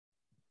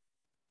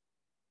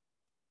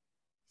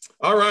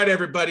All right,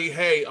 everybody.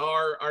 Hey,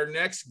 our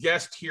next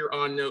guest here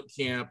on Note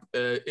Camp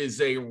is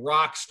a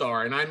rock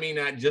star. And I mean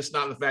that just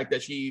not the fact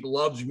that she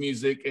loves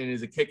music and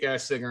is a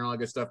kick-ass singer and all that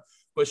good stuff,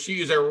 but she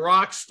is a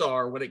rock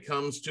star when it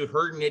comes to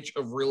her niche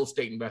of real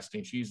estate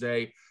investing. She's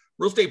a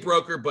real estate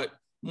broker, but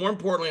more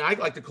importantly, I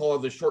like to call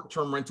her the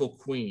short-term rental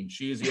queen.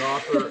 She is the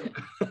author.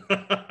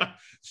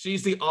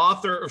 She's the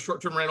author of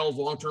Short-Term Rentals,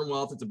 Long-Term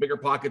Wealth. It's a Bigger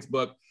Pockets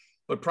book,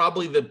 but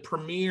probably the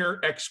premier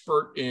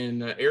expert in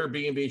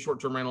Airbnb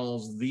short-term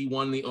rentals, the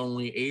one, the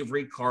only,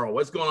 Avery Carl.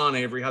 What's going on,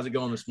 Avery? How's it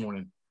going this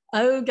morning?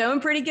 Oh, going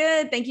pretty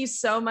good. Thank you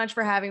so much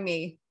for having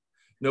me.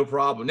 No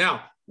problem.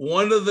 Now,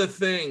 one of the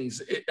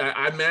things,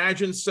 I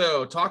imagine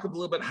so, talk a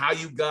little bit how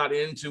you got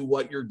into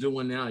what you're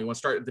doing now. You want to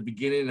start at the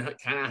beginning and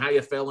kind of how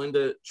you fell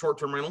into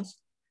short-term rentals?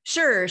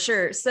 Sure.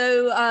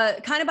 So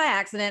kind of by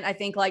accident, I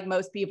think like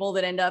most people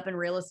that end up in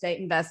real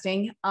estate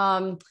investing,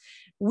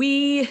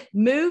 we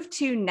moved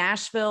to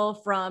Nashville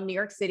from New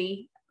York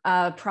City.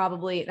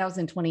 Probably that was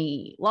in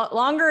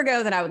longer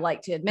ago than I would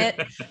like to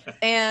admit.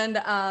 And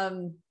I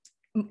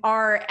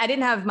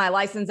didn't have my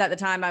license at the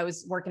time. I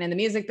was working in the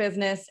music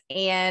business,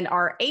 and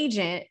our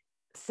agent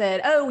said,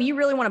 "Oh, you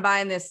really want to buy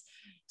in this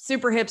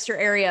super hipster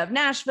area of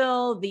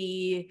Nashville?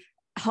 The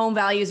home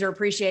values are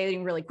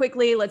appreciating really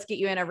quickly. Let's get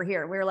you in over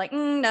here." We were like,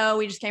 "No,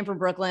 we just came from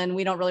Brooklyn.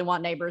 We don't really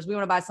want neighbors. We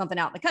want to buy something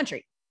out in the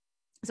country."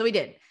 So we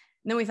did.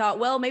 And then we thought,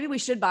 well, maybe we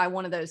should buy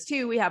one of those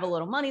too. We have a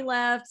little money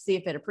left, see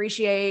if it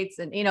appreciates.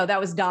 And, that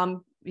was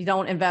dumb. You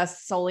don't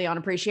invest solely on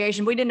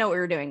appreciation. We didn't know what we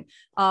were doing.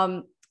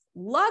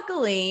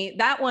 Luckily,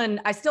 that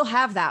one, I still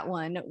have that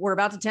one. We're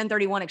about to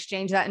 1031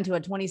 exchange that into a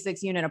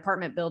 26 unit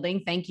apartment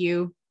building. Thank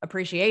you.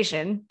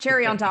 Appreciation.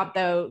 Cherry on top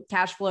though,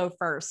 cash flow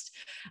first.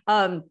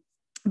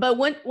 But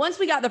once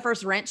we got the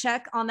first rent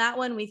check on that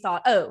one, we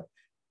thought, oh,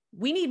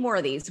 we need more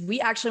of these.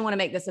 We actually want to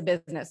make this a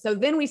business. So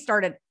then we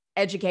started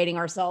educating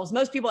ourselves.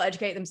 Most people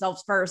educate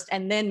themselves first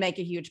and then make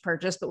a huge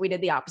purchase, but we did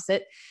the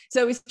opposite.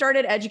 So we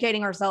started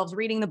educating ourselves,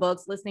 reading the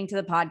books, listening to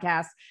the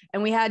podcast,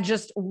 and we had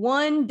just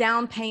one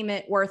down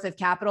payment worth of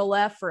capital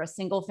left for a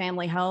single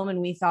family home.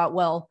 And we thought,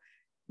 well,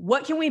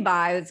 what can we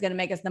buy that's going to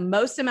make us the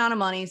most amount of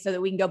money so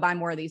that we can go buy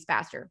more of these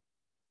faster?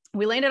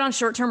 We landed on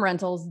short-term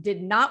rentals,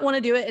 did not want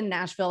to do it in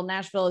Nashville.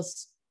 Nashville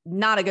is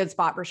not a good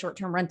spot for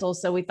short-term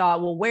rentals. So we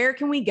thought, well, where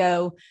can we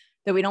go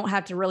that we don't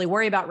have to really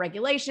worry about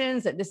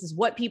regulations, that this is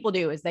what people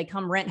do is they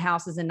come rent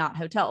houses and not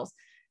hotels.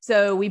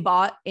 So we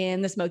bought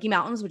in the Smoky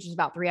Mountains, which is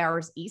about 3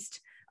 hours east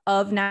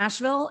of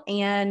Nashville.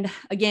 And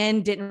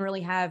again, didn't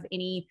really have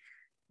any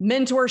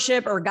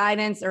mentorship or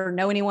guidance or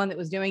know anyone that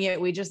was doing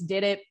it. We just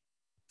did it,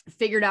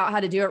 figured out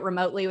how to do it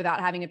remotely without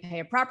having to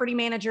pay a property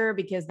manager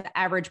because the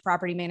average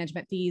property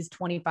management fee is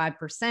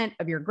 25%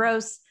 of your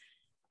gross.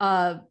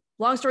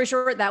 Long story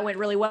short, that went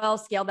really well,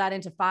 scaled that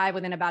into 5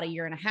 within about a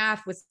year and a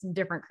half with some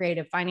different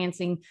creative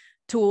financing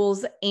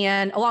tools.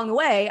 And along the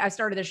way, I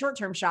started a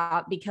short-term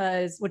shop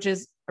which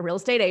is a real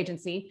estate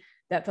agency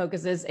that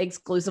focuses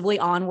exclusively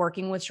on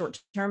working with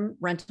short-term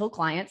rental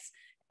clients.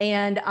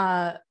 And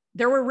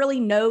there were really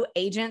no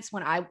agents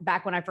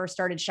back when I first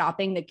started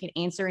shopping that could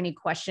answer any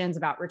questions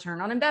about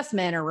return on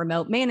investment or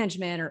remote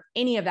management or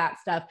any of that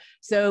stuff.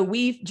 So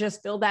we've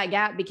just filled that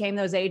gap, became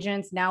those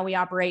agents. Now we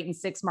operate in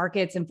 6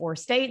 markets in 4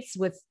 states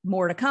with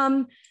more to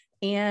come.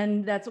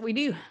 And that's what we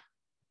do.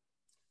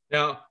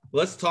 Now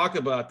let's talk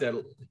about that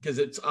because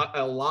it's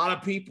a lot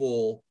of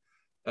people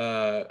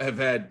have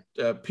had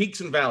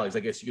peaks and valleys, I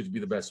guess you could be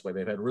the best way.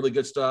 They've had really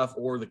good stuff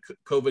or the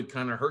COVID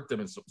kind of hurt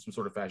them in some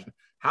sort of fashion.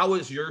 How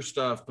is your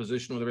stuff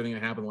positioned with everything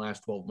that happened the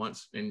last 12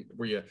 months? And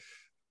were you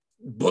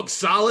booked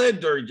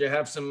solid or did you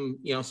have some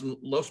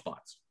low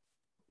spots?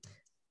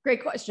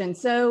 Great question.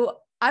 So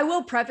I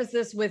will preface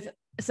this with,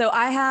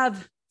 I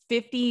have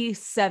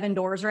 57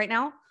 doors right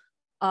now.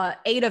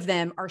 8 of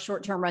them are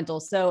short-term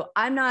rentals. So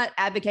I'm not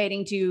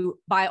advocating to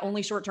buy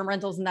only short-term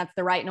rentals and that's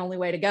the right and only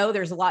way to go.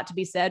 There's a lot to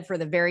be said for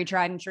the very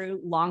tried and true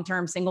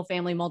long-term single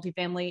family,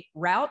 multifamily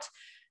route.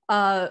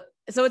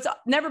 So it's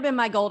never been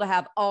my goal to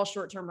have all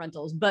short-term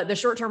rentals, but the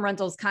short-term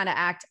rentals kind of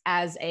act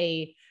as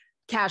a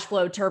cash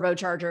flow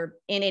turbocharger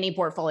in any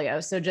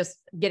portfolio. So just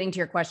getting to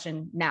your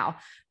question now,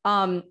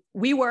 when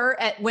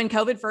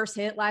COVID first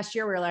hit last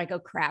year, we were like, oh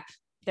crap,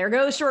 there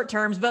goes short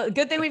terms, but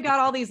good thing we've got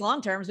all these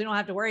long terms. We don't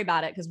have to worry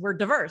about it because we're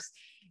diverse.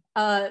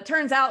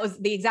 Turns out it was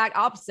the exact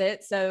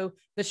opposite. So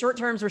the short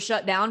terms were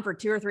shut down for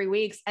 2 or 3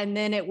 weeks. And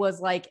then it was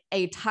like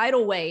a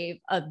tidal wave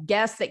of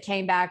guests that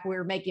came back. We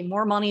were making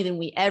more money than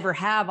we ever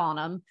have on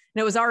them.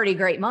 And it was already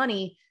great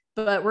money,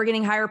 but we're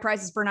getting higher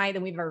prices per night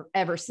than we've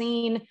ever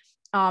seen.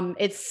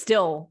 It's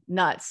still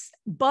nuts.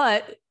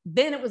 But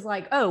then it was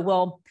like, oh,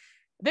 well,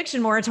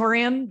 eviction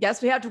moratorium,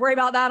 guess we have to worry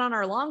about that on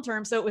our long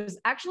term. So it was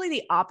actually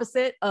the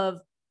opposite of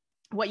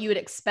what you would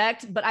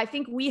expect. But I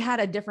think we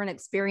had a different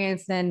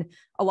experience than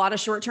a lot of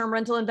short-term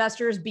rental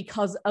investors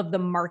because of the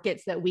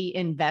markets that we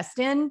invest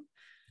in.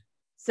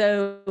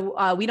 So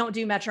we don't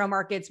do metro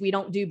markets. We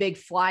don't do big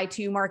fly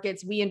to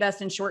markets. We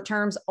invest in short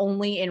terms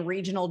only in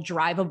regional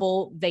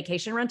drivable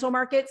vacation rental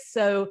markets.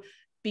 So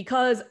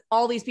because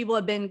all these people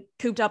have been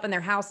cooped up in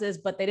their houses,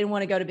 but they didn't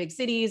want to go to big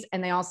cities.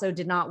 And they also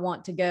did not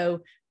want to go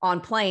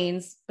on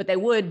planes, but they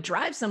would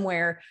drive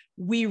somewhere.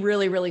 We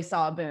really, really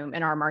saw a boom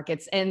in our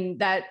markets. And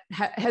that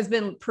has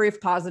been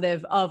proof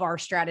positive of our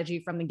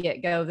strategy from the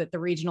get-go that the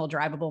regional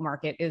drivable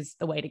market is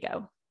the way to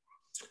go.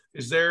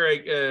 Is there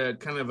a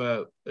kind of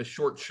a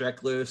short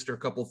checklist or a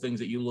couple of things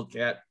that you look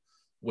at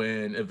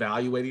when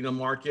evaluating a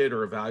market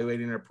or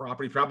evaluating a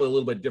property? Probably a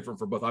little bit different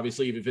for both.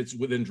 Obviously, if it's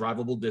within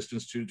drivable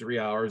distance, 2 to 3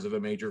 hours of a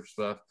major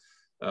stuff,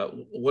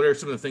 what are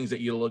some of the things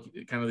that you look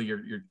kind of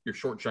your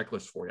short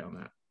checklist for you on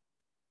that?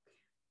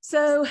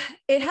 So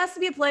it has to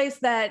be a place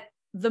that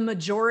the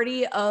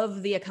majority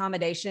of the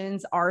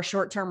accommodations are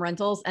short-term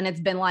rentals. And it's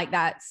been like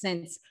that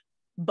since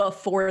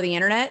before the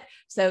internet.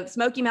 So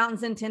Smoky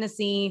Mountains in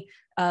Tennessee,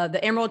 the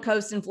Emerald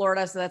Coast in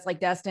Florida. So that's like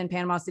Destin,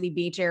 Panama City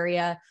Beach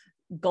area,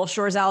 Gulf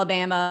Shores,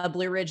 Alabama,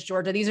 Blue Ridge,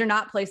 Georgia. These are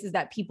not places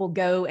that people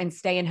go and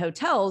stay in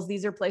hotels.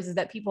 These are places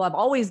that people have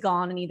always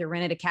gone and either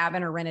rented a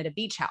cabin or rented a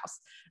beach house.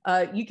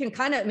 You can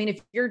kind of,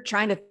 if you're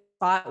trying to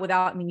spot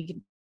without, you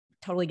can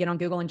totally get on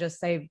Google and just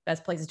say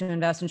best places to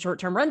invest in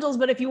short-term rentals.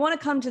 But if you want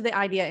to come to the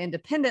idea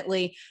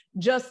independently,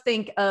 just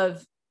think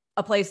of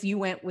a place you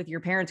went with your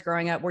parents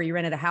growing up where you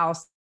rented a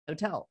house,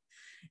 hotel.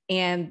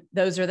 And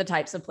those are the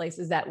types of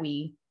places that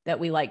we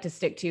like to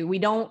stick to. We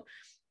don't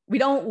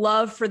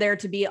love for there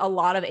to be a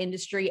lot of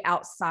industry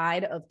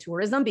outside of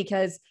tourism,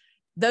 because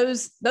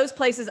those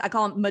places, I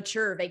call them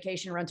mature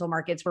vacation rental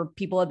markets, where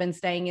people have been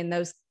staying in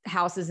those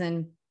houses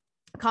and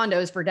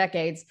condos for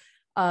decades.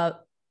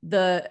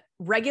 The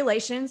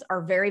regulations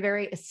are very,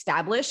 very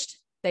established.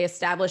 They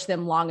established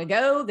them long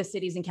ago. The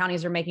cities and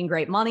counties are making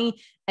great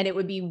money, and it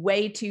would be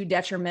way too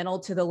detrimental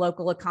to the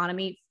local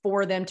economy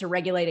for them to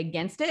regulate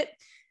against it.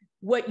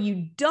 What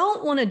you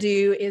don't want to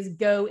do is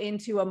go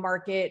into a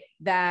market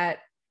that,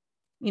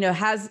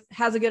 has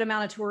a good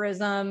amount of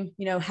tourism,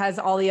 has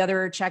all the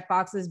other check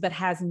boxes, but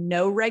has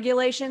no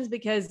regulations,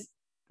 because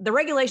the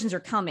regulations are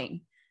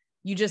coming.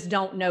 You just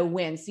don't know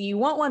when. So you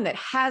want one that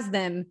has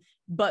them,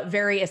 but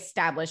very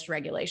established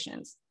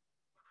regulations.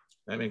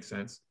 That makes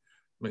sense.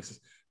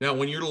 Now,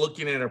 when you're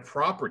looking at a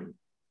property,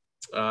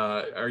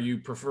 are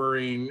you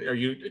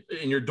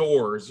in your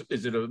doors,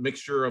 is it a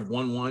mixture of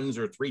 1-1s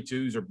or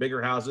 3-2s or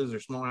bigger houses or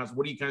small houses?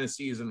 What do you kind of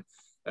see as an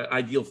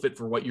ideal fit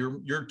for what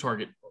your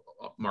target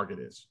market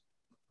is?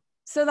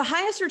 So the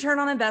highest return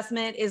on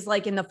investment is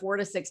like in the 4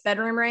 to 6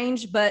 bedroom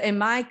range. But in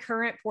my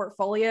current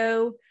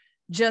portfolio,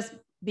 just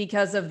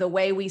because of the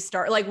way we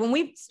start, like when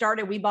we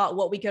started, we bought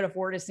what we could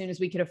afford as soon as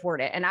we could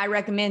afford it. And I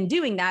recommend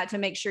doing that to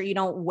make sure you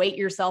don't wait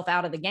yourself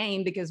out of the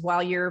game, because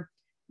while you're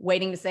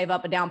waiting to save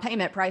up a down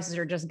payment, prices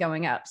are just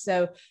going up.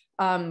 So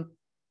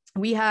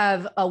we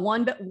have a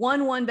one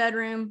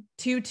bedroom,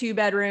 2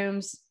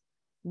 bedrooms,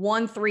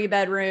 1 3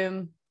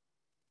 bedroom,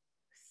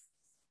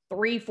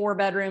 3 4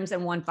 bedrooms,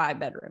 and 1 5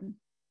 bedroom.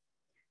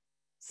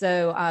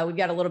 So we've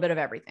got a little bit of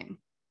everything.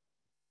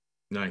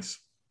 Nice.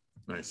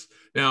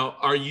 Now,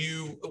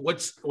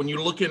 when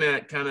you're looking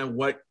at kind of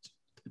what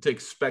to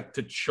expect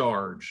to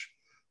charge,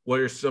 what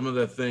are some of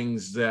the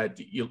things that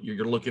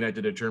you're looking at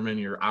to determine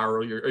your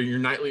hourly or your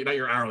nightly, not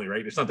your hourly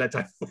rate? It's not that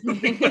type of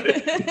thing,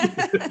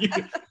 but you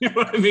know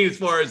what I mean? As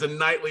far as a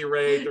nightly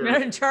rate. You're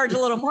going to charge a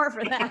little more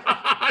for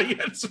that. Yeah,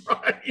 that's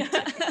right.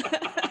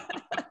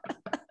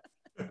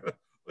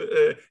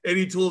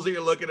 Any tools that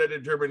you're looking at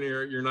determine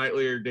your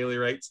nightly or daily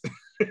rates?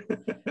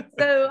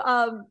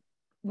 So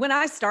when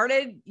I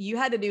started, you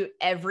had to do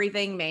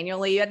everything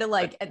manually. You had to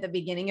at the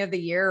beginning of the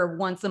year or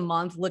once a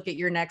month, look at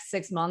your next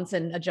 6 months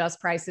and adjust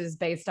prices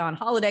based on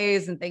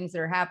holidays and things that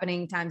are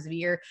happening, times of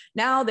year.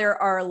 Now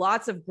there are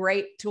lots of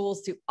great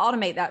tools to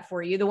automate that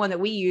for you. The one that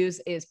we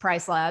use is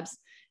Price Labs,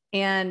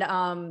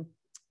 and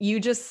you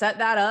just set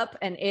that up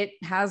and it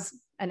has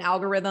an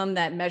algorithm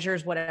that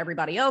measures what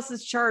everybody else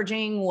is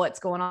charging, what's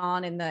going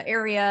on in the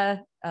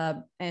area,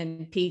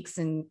 and peaks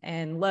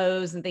and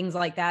lows and things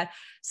like that.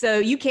 So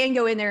you can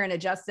go in there and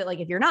adjust it. Like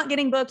if you're not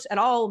getting booked at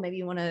all, maybe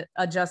you want to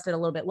adjust it a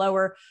little bit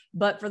lower,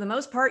 but for the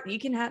most part,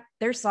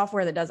 there's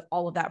software that does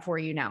all of that for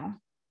you now.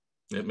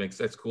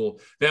 That's cool.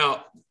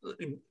 Now,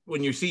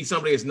 when you see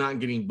somebody is not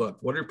getting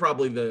booked, what are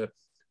probably the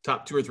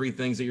top 2 or 3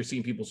 things that you're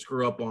seeing people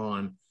screw up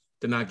on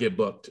to not get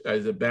booked?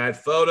 Is it bad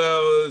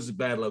photos,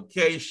 bad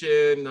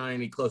location, not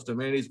any close to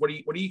amenities? What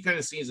do you kind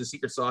of see as a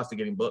secret sauce to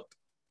getting booked?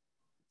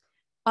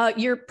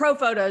 Your pro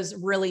photos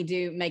really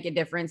do make a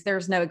difference.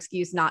 There's no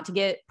excuse not to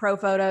get pro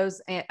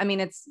photos.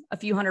 It's a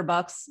few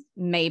 $100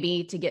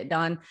 maybe to get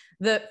done.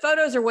 The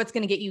photos are what's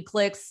going to get you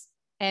clicks,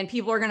 and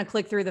people are going to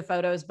click through the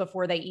photos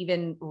before they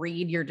even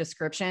read your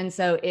description.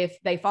 So if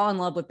they fall in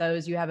love with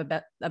those, you have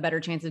a better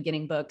chance of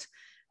getting booked.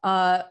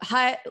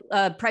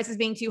 Prices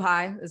being too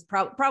high is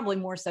probably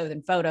more so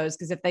than photos,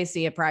 because if they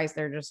see a price,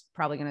 they're just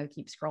probably going to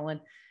keep scrolling.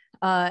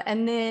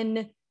 And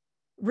then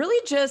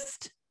really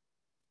just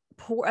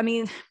poor.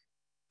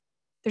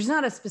 there's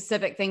not a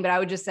specific thing, but I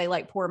would just say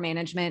like poor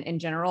management in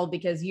general,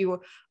 because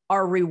you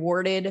are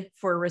rewarded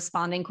for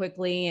responding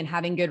quickly and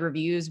having good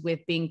reviews with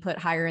being put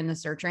higher in the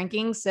search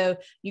rankings. So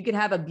you could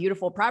have a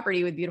beautiful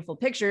property with beautiful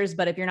pictures,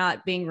 but if you're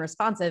not being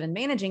responsive and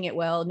managing it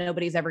well,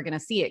 nobody's ever going to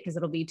see it because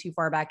it'll be too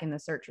far back in the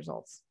search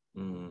results.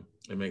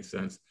 It makes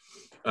sense.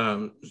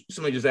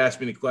 Somebody just asked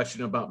me the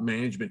question about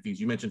management fees.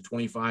 You mentioned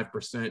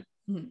 25%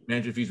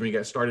 management fees when you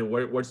got started.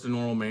 What's the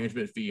normal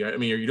management fee? I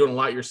mean, are you doing a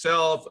lot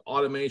yourself,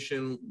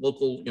 automation,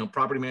 local,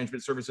 property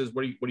management services?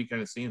 What are you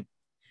kind of seeing?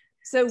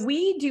 So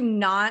we do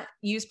not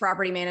use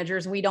property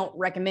managers. We don't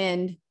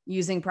recommend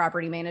using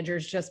property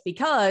managers just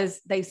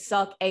because they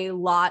suck a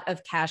lot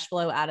of cash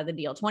flow out of the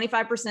deal.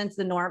 25% is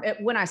the norm.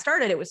 When I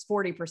started, it was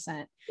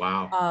 40%.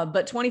 Wow.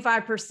 But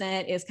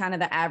 25% is kind of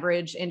the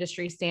average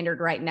industry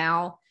standard right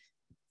now.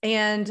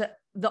 And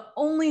the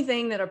only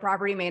thing that a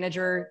property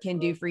manager can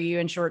do for you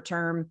in short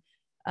term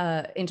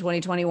in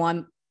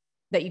 2021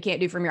 that you can't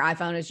do from your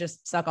iPhone is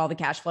just suck all the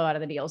cash flow out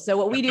of the deal. So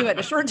what we do at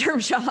the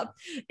short-term shop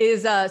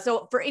is,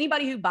 so for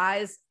anybody who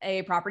buys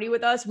a property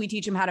with us, we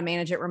teach them how to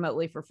manage it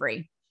remotely for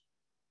free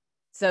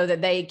so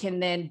that they can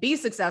then be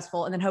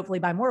successful and then hopefully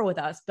buy more with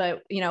us.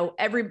 But,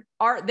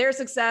 their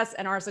success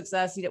and our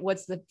success,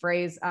 what's the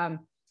phrase? A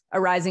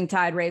rising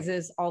tide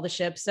raises all the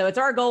ships. So it's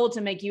our goal to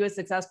make you as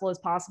successful as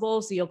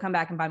possible. So you'll come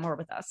back and buy more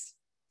with us.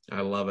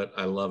 I love it.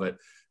 I love it.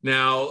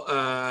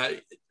 Now,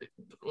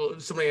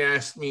 somebody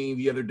asked me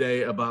the other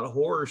day about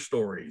horror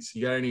stories.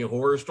 You got any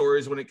horror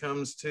stories when it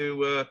comes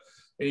to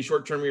any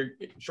short-term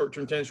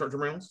tenants,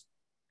 short-term rentals?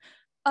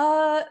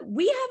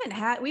 We haven't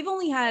had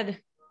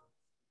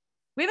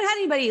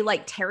anybody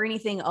like tear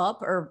anything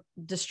up or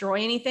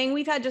destroy anything.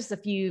 We've had just a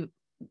few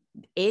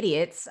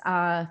idiots.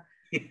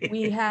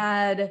 We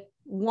had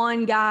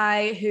one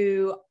guy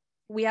who,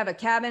 we have a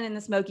cabin in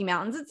the Smoky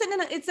Mountains.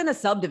 It's in a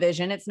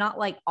subdivision. It's not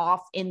like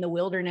off in the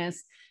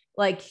wilderness.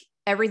 Like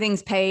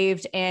everything's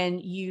paved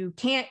and you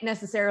can't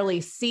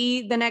necessarily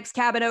see the next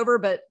cabin over,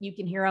 but you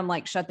can hear them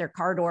like shut their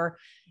car door.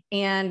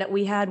 And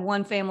we had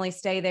one family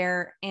stay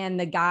there and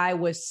the guy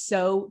was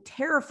so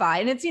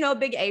terrified. And it's, a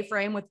big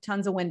A-frame with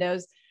tons of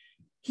windows.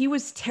 He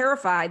was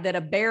terrified that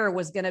a bear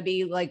was going to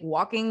be like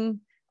walking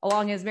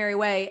along his merry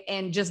way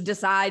and just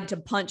decide to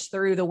punch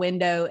through the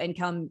window and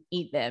come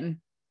eat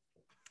them.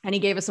 And he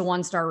gave us a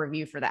 1-star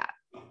review for that.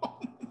 Oh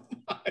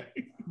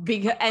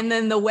and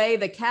then the way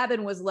the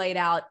cabin was laid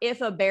out,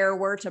 if a bear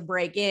were to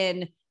break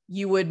in,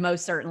 you would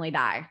most certainly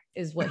die,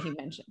 is what he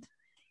mentioned.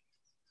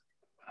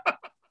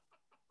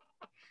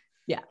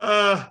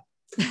 Yeah.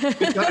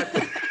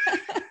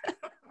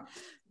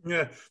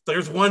 Yeah.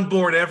 There's one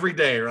board every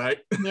day, right?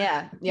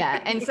 Yeah.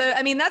 Yeah. And so,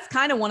 I mean, that's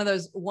kind of one of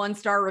those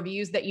 1-star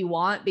reviews that you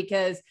want,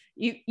 because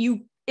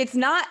it's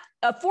not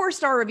a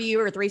 4-star review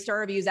or a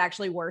 3-star review is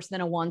actually worse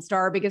than a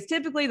 1-star, because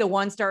typically the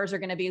 1-stars are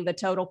going to be the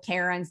total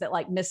Karens that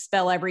like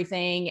misspell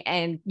everything.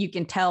 And you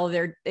can tell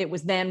it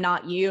was them,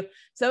 not you.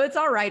 So it's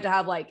all right to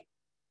have like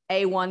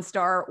a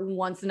 1-star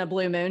once in a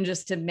blue moon,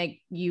 just to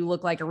make you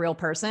look like a real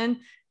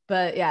person.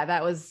 But yeah,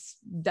 that was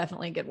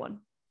definitely a good one.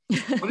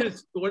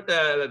 That's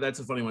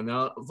a funny one.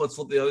 Now let's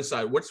flip the other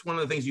side. What's one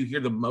of the things you hear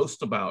the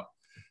most about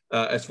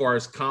as far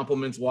as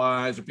compliments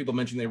wise, or people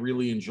mention they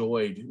really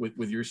enjoyed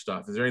with your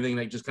stuff? Is there anything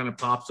that just kind of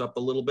pops up a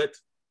little bit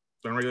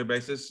on a regular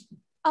basis?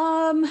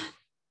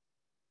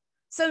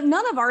 So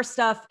none of our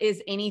stuff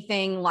is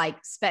anything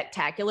like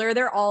spectacular.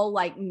 They're all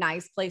like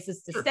nice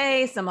places to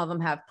stay. Some of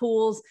them have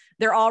pools.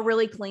 They're all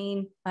really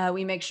clean.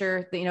 We make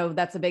sure that,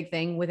 that's a big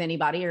thing with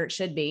anybody, or it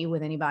should be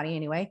with anybody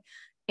anyway.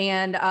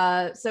 And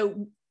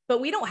but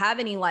we don't have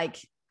any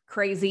like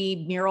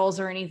crazy murals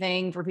or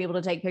anything for people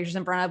to take pictures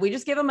in front of. We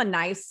just give them a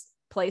nice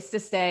place to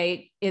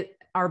stay.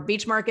 Our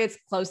beach markets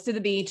close to the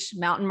beach,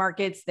 mountain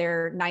markets,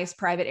 they're nice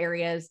private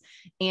areas.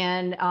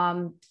 And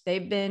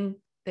they've been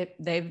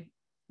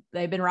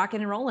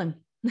rocking and rolling.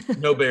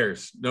 No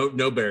bears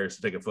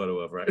to take a photo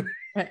of, right?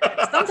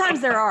 Sometimes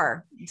there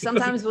are.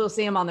 Sometimes we'll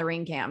see them on the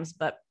ring cams,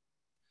 but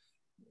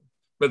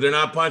they're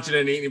not punching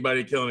and eating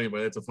anybody, killing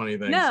anybody. That's a funny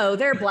thing. No,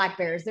 they're black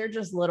bears. They're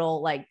just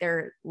little, like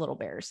they're little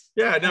bears.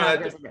 Yeah, no,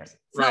 bears. It's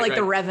not like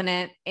the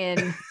Revenant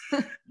in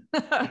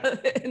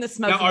in the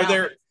Smoky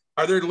Mountains.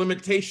 Are there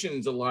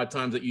limitations a lot of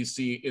times that you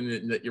see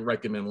that you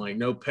recommend, like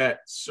no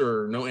pets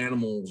or no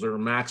animals or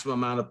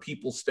maximum amount of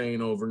people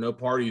staying over, no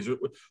parties?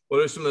 What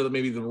are some of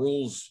maybe the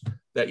rules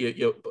that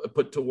you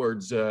put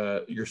towards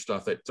your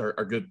stuff that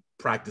are good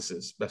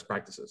practices, best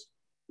practices?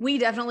 We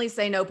definitely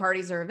say no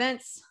parties or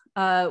events.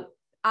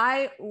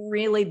 I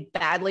really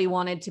badly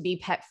wanted to be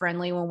pet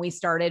friendly when we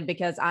started,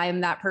 because I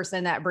am that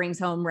person that brings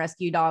home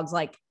rescue dogs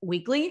like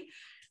weekly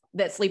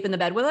that sleep in the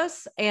bed with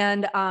us.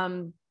 And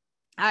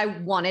I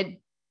wanted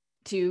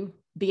to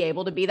be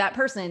able to be that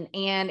person.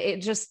 And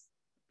it just,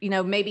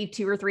 maybe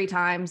 2 or 3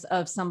 times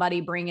of somebody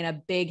bringing a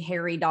big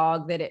hairy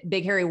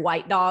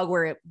white dog,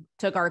 where it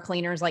took our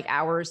cleaners like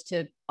hours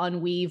to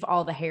unweave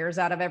all the hairs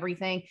out of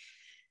everything,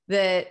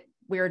 that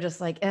we were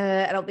just like,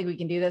 I don't think we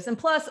can do this. And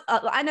plus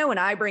I know when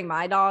I bring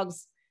my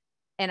dogs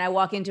and I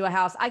walk into a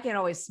house, I can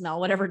always smell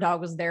whatever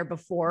dog was there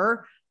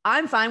before.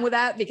 I'm fine with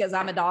that because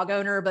I'm a dog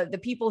owner, but the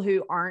people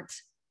who aren't,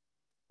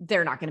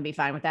 they're not going to be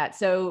fine with that.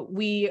 So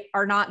we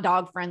are not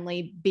dog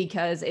friendly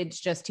because it's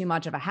just too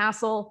much of a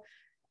hassle.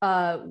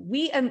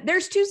 And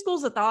there's two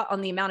schools of thought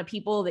on the amount of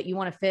people that you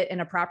want to fit in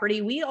a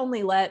property. We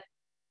only let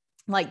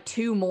like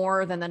 2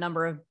 more than the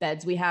number of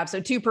beds we have. So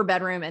 2 per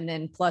bedroom and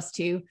then plus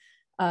 2,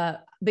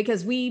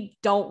 because we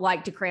don't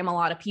like to cram a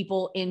lot of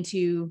people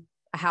into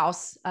a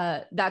house.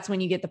 That's when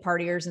you get the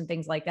partiers and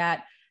things like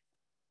that.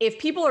 If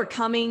people are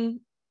coming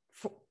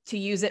to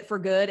use it for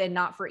good and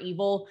not for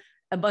evil,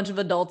 a bunch of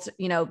adults,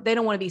 they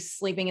don't want to be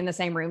sleeping in the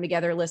same room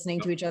together, listening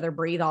to each other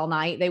breathe all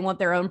night. They want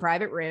their own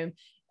private room.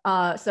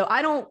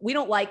 So we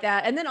don't like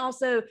that. And then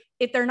also,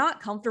 if they're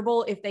not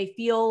comfortable, if they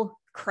feel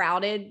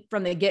crowded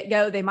from the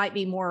get-go, they might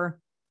be more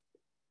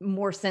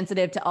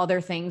sensitive to other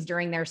things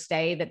during their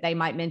stay that they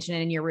might mention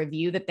in your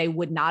review that they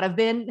would not have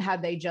been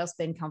had they just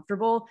been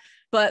comfortable.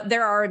 But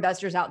there are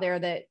investors out there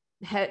that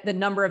the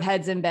number of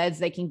heads in beds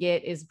they can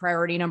get is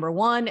priority number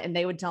 1. And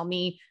they would tell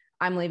me,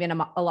 I'm leaving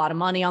a lot of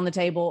money on the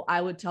table.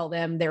 I would tell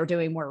them they're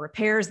doing more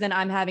repairs than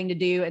I'm having to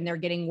do, and they're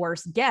getting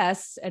worse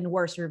guests and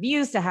worse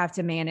reviews to have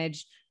to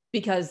manage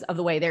because of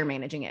the way they're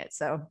managing it.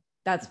 So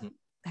that's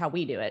how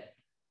we do it.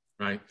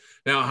 Right.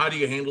 Now, how do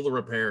you handle the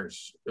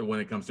repairs when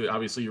it comes to it?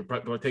 Obviously, you're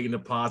taking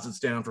deposits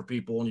down for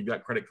people and you've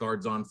got credit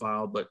cards on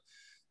file, but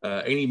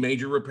any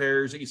major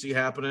repairs that you see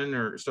happening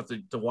or stuff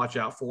to watch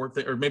out for,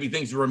 or maybe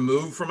things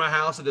removed from a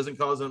house that doesn't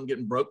cause them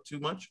getting broke too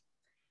much?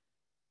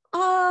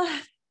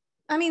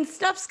 I mean,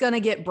 stuff's going to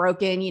get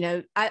broken.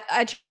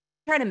 I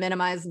try to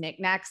minimize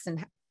knickknacks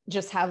and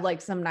just have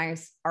like some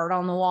nice art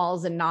on the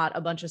walls and not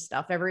a bunch of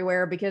stuff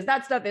everywhere, because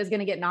that stuff is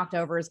going to get knocked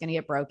over, is going to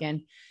get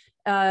broken.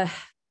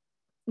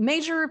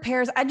 Major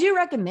repairs, I do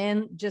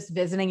recommend just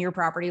visiting your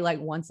property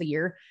like once a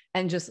year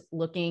and just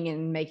looking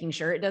and making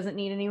sure it doesn't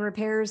need any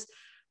repairs.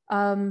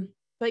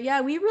 But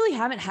yeah, we really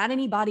haven't had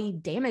anybody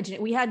damage it.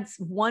 We had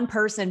one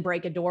person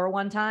break a door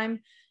one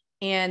time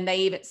and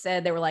they even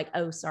said, they were like,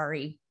 "Oh,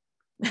 sorry."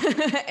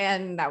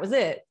 And that was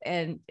it.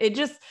 And it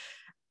just,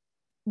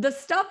 the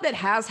stuff that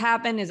has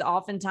happened is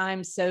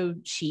oftentimes so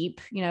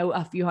cheap,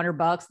 a few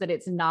 $100 that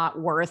it's not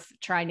worth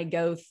trying to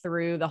go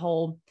through the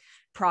whole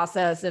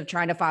process of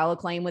trying to file a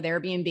claim with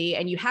Airbnb.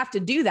 And you have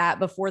to do that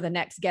before the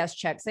next guest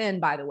checks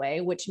in, by the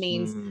way, which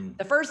means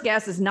the first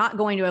guest is not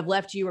going to have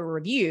left you a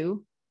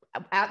review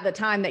at the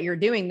time that you're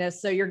doing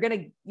this. So you're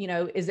going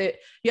to,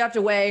 you have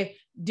to weigh,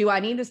 do I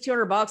need this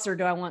 $200 or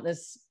do I want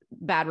this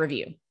bad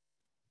review?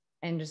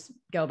 And just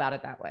go about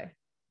it that way.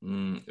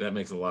 That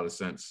makes a lot of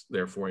sense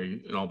there for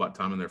you, and all about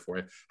timing there for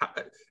you.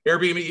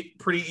 Airbnb,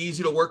 pretty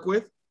easy to work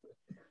with?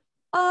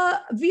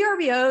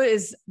 VRBO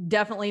is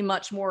definitely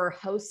much more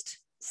host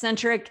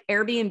centric.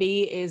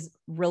 Airbnb is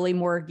really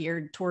more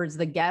geared towards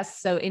the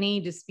guests. So any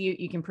dispute,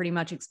 you can pretty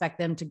much expect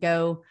them to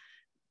go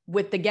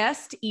with the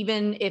guest,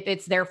 even if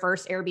it's their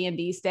first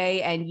Airbnb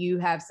stay and you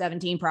have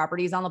 17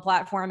 properties on the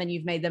platform and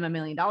you've made them $1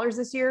 million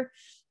this year.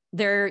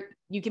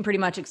 You can pretty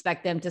much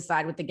expect them to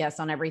side with the guests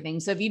on everything.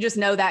 So if you just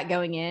know that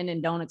going in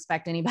and don't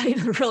expect anybody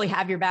to really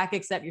have your back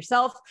except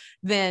yourself,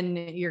 then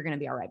you're going to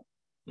be all right.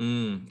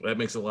 That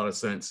makes a lot of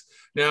sense.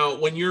 Now,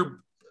 when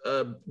you're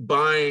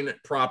buying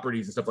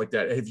properties and stuff like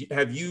that,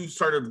 have you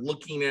started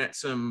looking at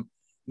some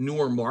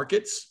newer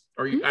markets?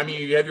 Or you have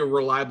your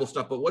reliable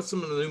stuff, but what's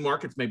some of the new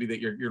markets maybe that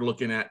you're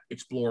looking at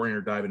exploring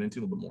or diving into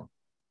a little bit more?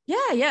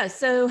 Yeah.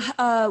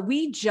 So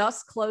we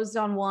just closed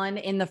on one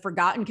in the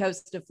Forgotten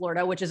Coast of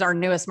Florida, which is our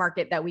newest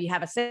market that we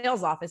have a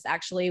sales office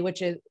actually,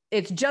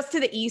 it's just to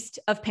the east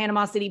of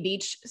Panama City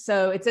Beach.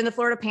 So it's in the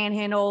Florida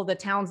Panhandle. The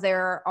towns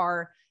there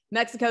are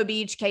Mexico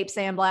Beach, Cape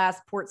San Blas,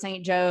 Port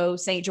St. Joe,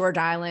 St. George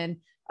Island.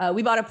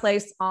 We bought a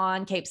place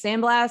on Cape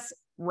San Blas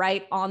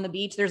right on the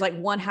beach. There's like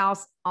one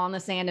house on the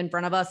sand in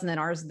front of us, and then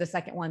ours is the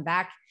second one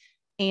back.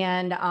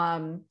 And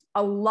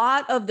a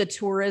lot of the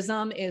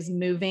tourism is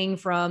moving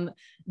from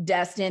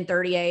Destin,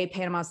 30A,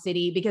 Panama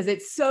City, because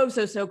it's so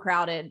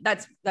crowded.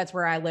 That's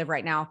where I live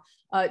right now.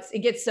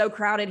 It gets so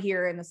crowded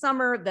here in the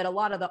summer that a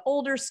lot of the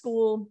older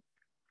school,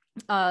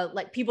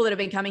 like people that have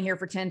been coming here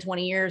for 10,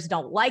 20 years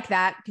don't like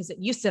that because it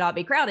used to not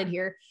be crowded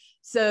here.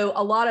 So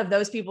a lot of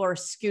those people are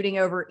scooting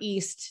over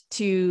east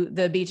to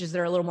the beaches that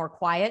are a little more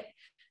quiet.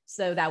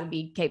 So that would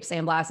be Cape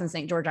San Blas and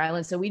St. George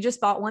Island. So we just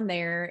bought one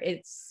there.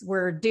 It's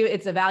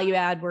a value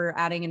add. We're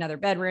adding another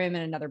bedroom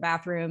and another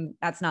bathroom.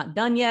 That's not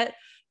done yet,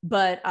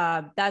 but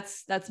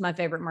that's my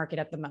favorite market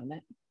at the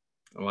moment.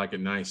 I like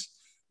it. Nice.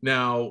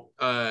 Now,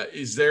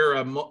 is there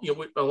a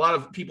lot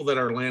of people that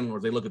are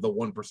landlords, they look at the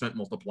 1%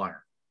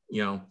 multiplier,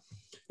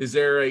 is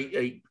there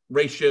a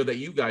ratio that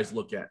you guys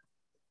look at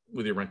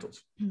with your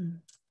rentals?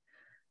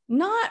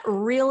 Not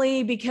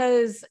really,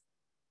 because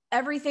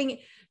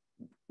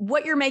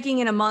what you're making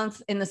in a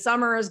month in the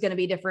summer is going to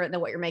be different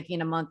than what you're making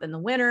in a month in the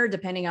winter,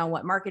 depending on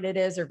what market it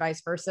is or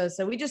vice versa.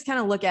 So we just kind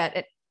of look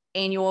at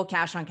annual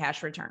cash on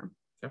cash return.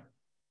 Yeah,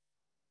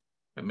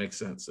 that makes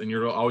sense. And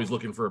you're always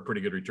looking for a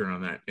pretty good return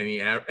on that.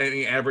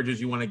 Any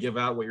averages you want to give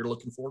out what you're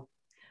looking for?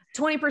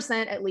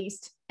 20% at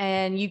least.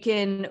 And you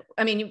can,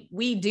 I mean,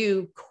 we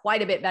do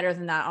quite a bit better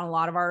than that on a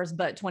lot of ours,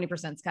 but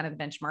 20% is kind of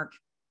the benchmark.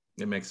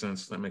 It makes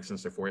sense. That makes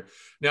sense there for you.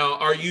 Now,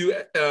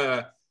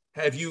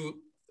 have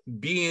you,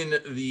 being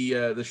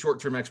the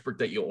short-term expert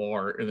that you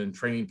are, and then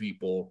training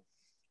people,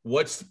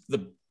 what's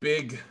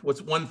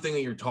one thing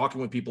that you're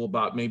talking with people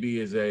about, maybe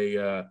is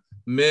a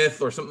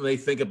myth or something they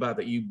think about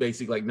that you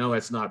basically like, no,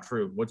 that's not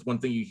true? What's one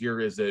thing you hear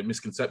is a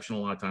misconception a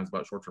lot of times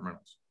about short-term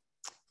rentals?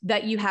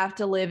 That you have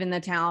to live in the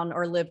town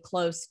or live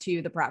close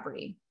to the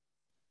property.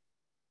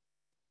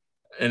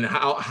 And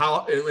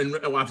how and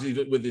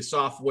obviously with the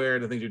software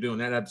and the things you're doing,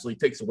 that absolutely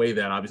takes away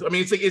that, obviously. I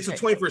mean, it's the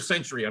 21st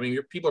century. I mean,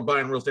 people are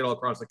buying real estate all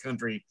across the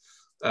country,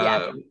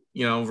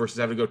 versus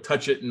having to go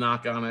touch it and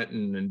knock on it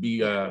and be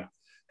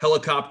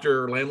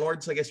helicopter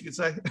landlords, I guess you could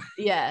say.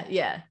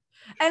 Yeah.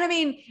 And I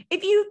mean,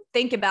 if you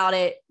think about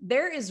it,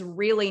 there is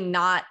really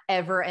not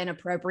ever an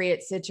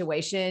appropriate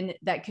situation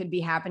that could be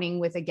happening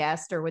with a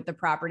guest or with the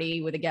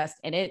property with a guest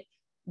in it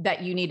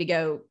that you need to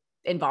go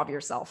involve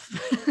yourself.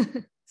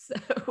 So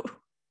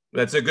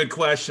that's a good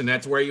question.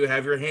 That's where you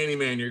have your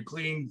handyman, your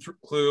cleaning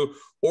crew,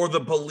 or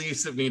the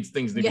police if needs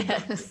things to be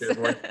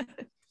done.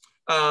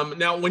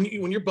 Now, when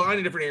you're buying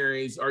in different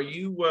areas, are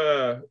you,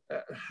 and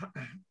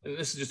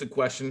this is just a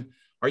question,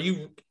 are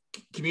you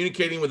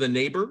communicating with the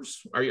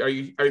neighbors? Have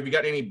you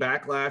got any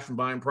backlash from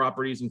buying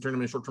properties and turning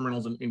them into short-term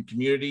rentals in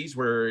communities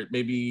where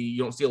maybe you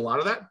don't see a lot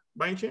of that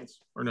by any chance,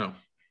 or no?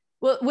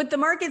 Well, with the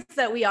markets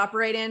that we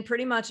operate in,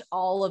 pretty much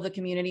all of the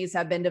communities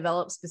have been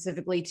developed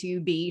specifically to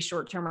be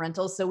short-term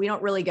rentals. So we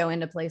don't really go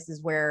into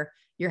places where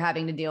you're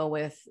having to deal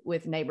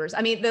with neighbors.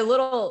 I mean,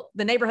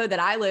 the neighborhood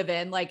that I live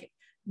in, like,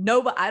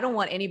 I don't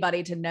want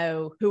anybody to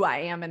know who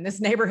I am in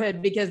this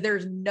neighborhood, because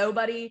there's no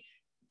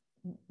HOA,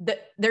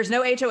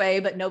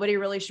 but nobody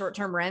really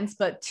short-term rents,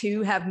 but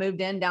 2 have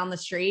moved in down the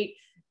street.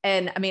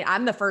 And I mean,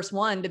 I'm the first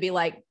one to be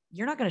like,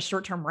 you're not going to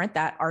short-term rent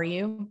that, are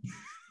you?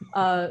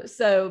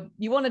 So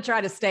you want to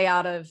try to stay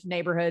out of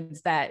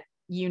neighborhoods that,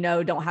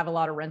 don't have a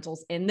lot of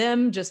rentals in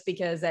them, just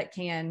because that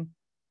can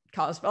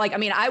cause, like, I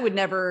mean, I would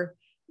never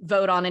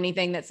vote on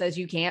anything that says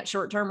you can't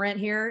short-term rent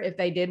here if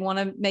they did want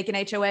to make an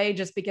HOA,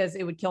 just because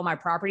it would kill my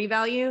property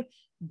value.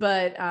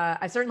 But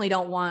I certainly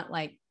don't want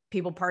like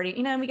people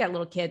partying, we got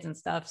little kids and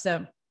stuff.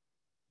 So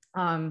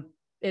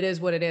it is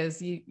what it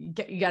is. You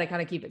got to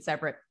kind of keep it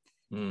separate.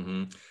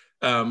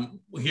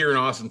 Mm-hmm. Here in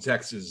Austin,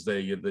 Texas,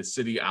 the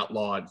city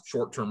outlawed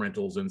short-term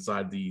rentals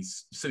inside the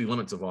city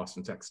limits of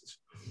Austin, Texas.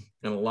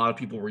 And a lot of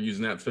people were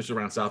using that, especially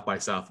around South by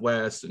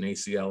Southwest and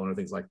ACL and other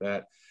things like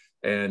that.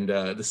 And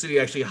the city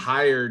actually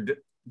hired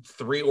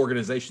 3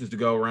 organizations to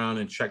go around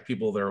and check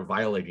people that are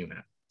violating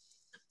that.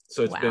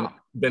 So it's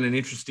been an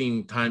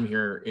interesting time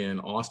here in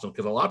Austin,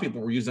 because a lot of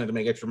people were using that to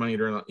make extra money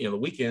during the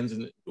weekends,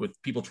 and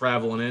with people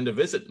traveling in to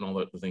visit and all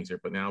the things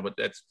here. But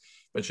that's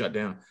been shut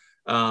down.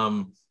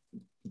 Have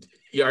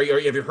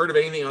you heard of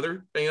any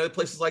other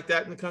places like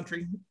that in the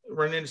country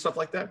running into stuff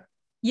like that?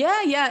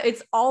 Yeah.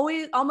 It's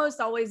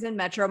almost always in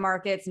metro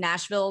markets.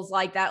 Nashville's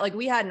like that. Like,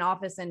 we had an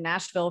office in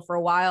Nashville for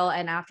a while,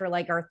 and after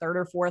like our 3rd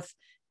or 4th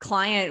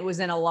client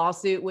was in a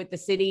lawsuit with the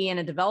city and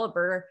a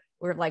developer,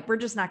 we're like,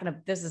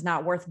 this is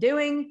not worth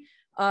doing.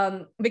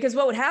 Because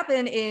what would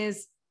happen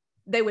is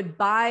they would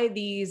buy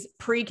these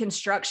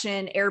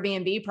pre-construction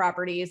Airbnb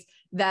properties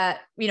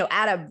that,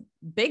 at a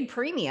big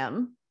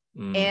premium.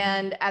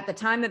 And at the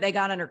time that they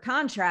got under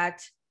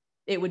contract,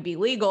 it would be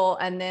legal.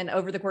 And then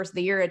over the course of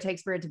the year it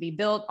takes for it to be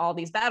built, all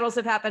these battles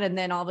have happened. And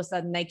then all of a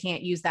sudden they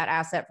can't use that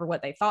asset for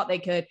what they thought they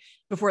could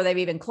before they've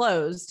even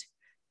closed.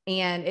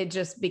 And it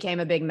just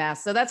became a big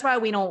mess. So that's why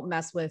we don't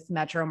mess with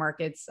metro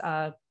markets.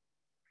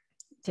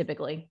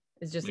 Typically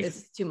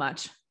it's too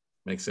much.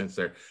 Makes sense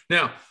there.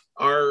 Now,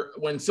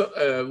 with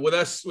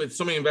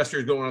so many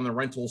investors going on the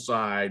rental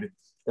side,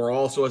 or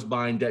also us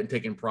buying debt and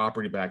taking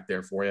property back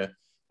there for you,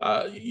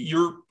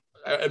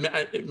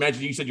 I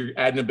imagine you said you're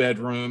adding a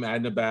bedroom,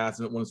 adding a bath,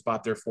 and one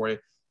spot there for you.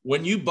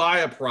 When you buy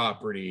a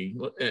property,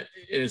 and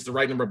it's the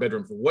right number of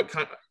bedrooms, what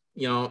kind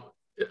of,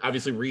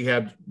 obviously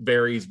rehab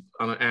varies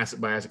on an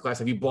asset by asset class.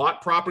 Have you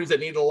bought properties that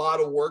need a lot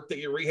of work that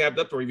you rehabbed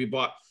up, or have you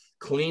bought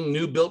clean,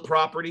 new built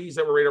properties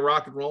that were ready to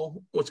rock and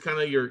roll? What's kind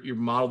of your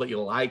model that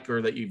you like,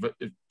 or that you've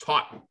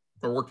taught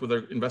or worked with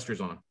investors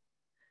on?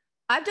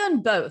 I've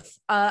done both.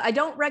 I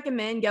don't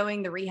recommend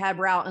going the rehab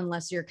route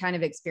unless you're kind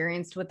of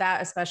experienced with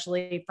that,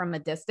 especially from a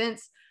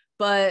distance.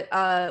 But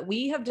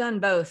we have done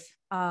both.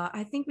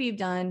 I think we've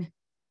done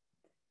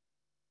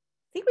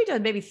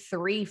maybe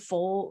 3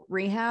 full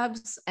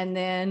rehabs, and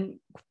then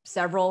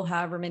several,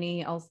 however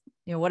many else,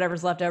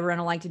 whatever's left over. I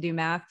don't like to do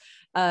math.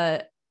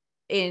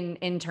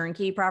 In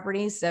turnkey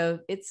properties. So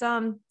it's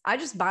I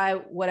just buy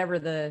whatever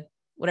the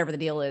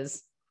deal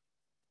is.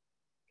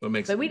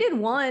 But we did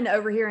one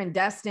over here in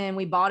Destin.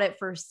 We bought it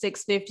for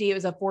 $650. It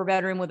was a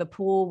 4-bedroom with a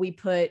pool. We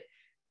put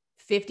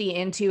 $50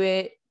 into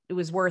it. It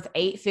was worth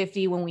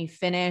 $850 when we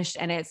finished,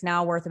 and it's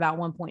now worth about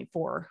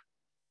 1.4.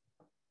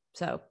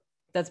 So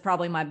that's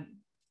probably my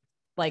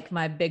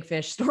big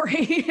fish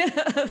story.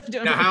 Of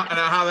doing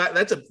now,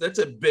 that's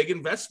a big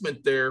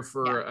investment there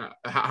for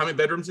how many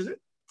bedrooms is it?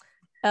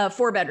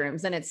 4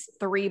 bedrooms, and it's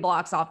 3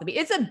 blocks off the beach.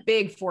 It's a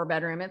big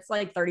 4-bedroom. It's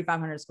like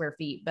 3,500 square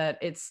feet, but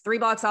it's 3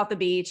 blocks off the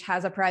beach,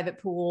 has a private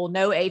pool,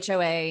 no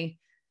HOA.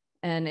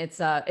 And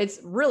it's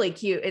really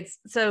cute.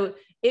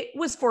 It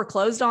was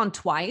foreclosed on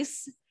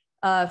twice.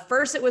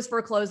 First it was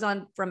foreclosed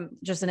on from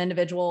just an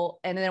individual,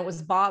 and then it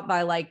was bought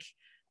by like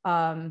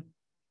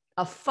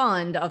a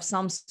fund of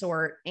some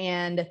sort.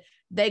 And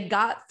they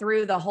got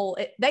through the whole,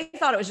 they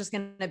thought it was just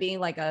going to be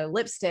like a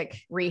lipstick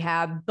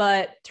rehab,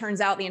 but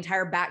turns out the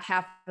entire back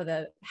half of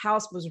the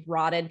house was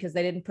rotted because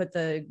they didn't put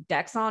the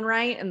decks on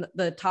right and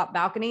the top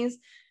balconies.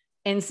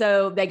 And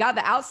so they got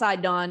the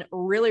outside done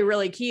really,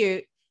 really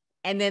cute.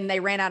 And then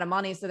they ran out of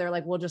money. So they're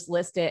like, we'll just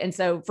list it. And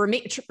so for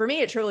me,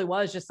 it truly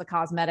was just a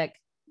cosmetic,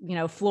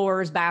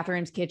 floors,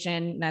 bathrooms,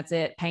 kitchen, that's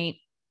it, paint.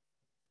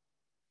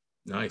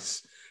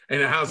 Nice.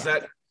 And how's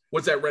that?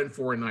 What's that rent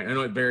for a night? I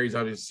know it varies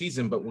obviously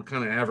season, but what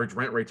kind of average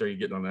rent rates are you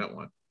getting on that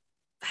one?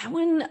 That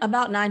one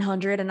about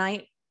 $900 a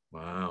night.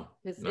 Wow.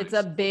 It's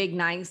a big,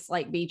 nice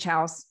like beach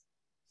house.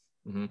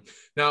 Mm-hmm.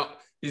 Now,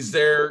 is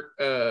there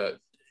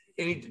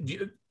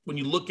when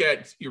you look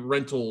at your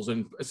rentals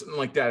and something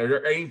like that, are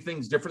there any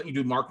things different that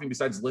you do marketing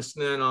besides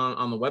listing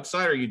on the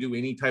website, or you do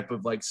any type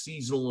of like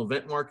seasonal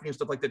event marketing and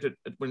stuff like that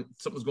when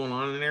something's going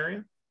on in an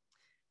area?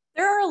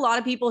 There are a lot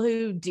of people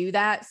who do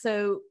that.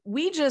 So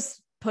we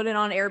just put it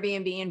on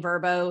Airbnb and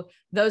Vrbo.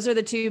 Those are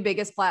the 2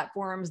 biggest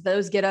platforms.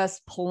 Those get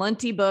us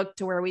plenty booked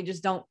to where we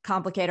just don't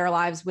complicate our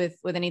lives with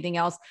anything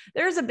else.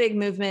 There's a big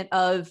movement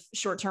of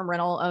short-term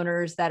rental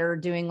owners that are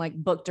doing like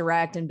book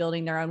direct and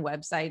building their own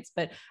websites.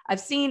 But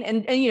I've seen,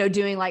 and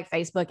doing like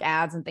Facebook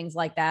ads and things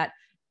like that.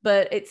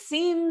 But it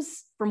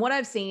seems from what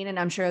I've seen, and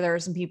I'm sure there are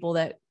some people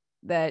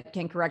that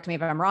can correct me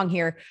if I'm wrong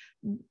here,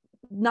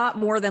 not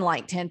more than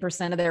like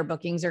 10% of their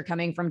bookings are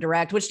coming from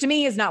direct, which to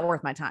me is not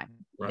worth my time.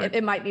 Right.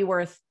 It might be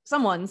worth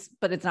someone's,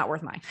 but it's not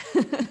worth mine.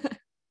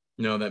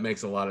 No, that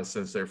makes a lot of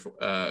sense there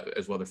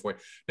as well. For you.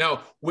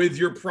 Now, with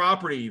your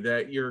property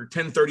that you're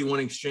 1031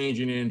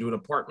 exchanging into an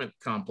apartment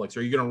complex,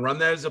 are you going to run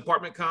that as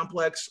apartment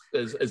complex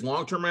as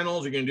long-term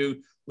rentals? Are you going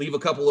to leave a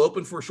couple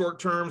open for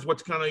short terms?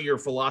 What's kind of your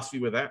philosophy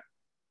with that?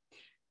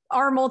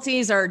 Our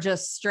multis are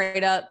just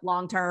straight up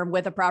long-term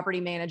with a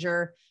property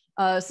manager.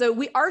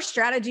 So our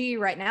strategy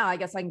right now, I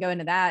guess I can go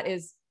into that,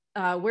 is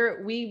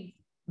we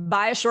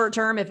buy a short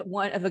term. If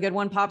a good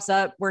one pops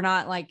up, we're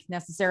not like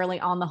necessarily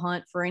on the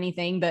hunt for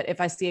anything, but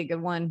if I see a good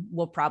one,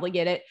 we'll probably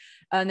get it.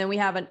 And then we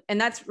have and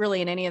that's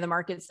really in any of the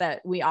markets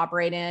that we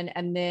operate in.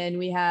 And then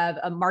we have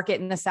a market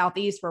in the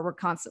Southeast where we're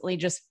constantly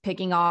just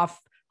picking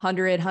off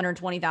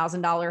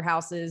 $120,000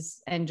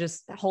 houses and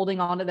just holding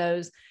on to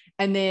those.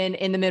 And then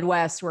in the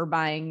Midwest, we're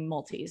buying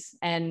multis,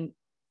 and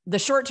the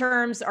short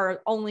terms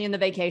are only in the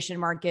vacation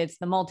markets.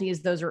 The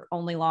multis, those are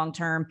only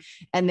long-term.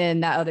 And then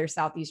that other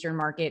Southeastern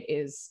market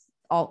is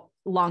all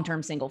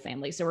long-term single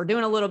family. So we're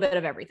doing a little bit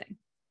of everything.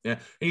 Yeah.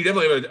 And you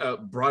definitely have a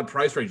broad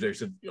price range there.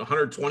 So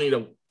 120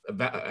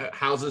 to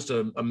houses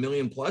to $1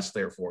 million plus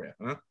there for you,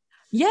 huh?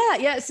 Yeah.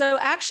 Yeah. So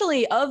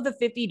actually of the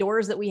 50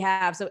 doors that we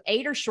have, so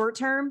 8 are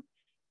short-term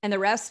and the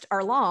rest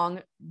are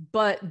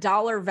but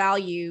dollar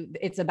value,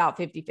 it's about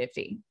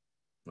 50-50.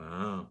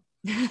 Wow.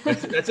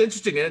 That's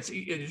interesting. And it's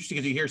interesting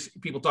because you hear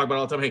people talk about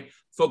all the time, hey,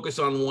 focus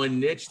on one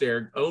niche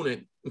there, own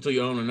it until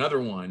you own another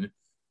one.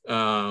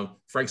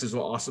 Frank says,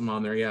 well, awesome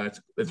on there. Yeah,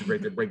 that's a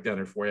great breakdown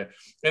there for you.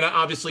 And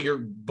obviously you're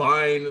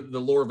buying the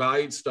lower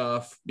valued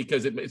stuff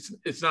because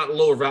it's not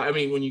lower value. I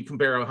mean, when you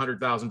compare a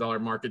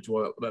 $100,000 market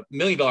to a $1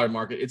 million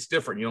market, it's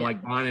different.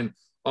 Like buying in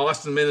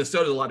Austin,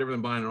 Minnesota is a lot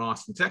different than buying in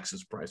Austin,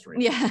 Texas price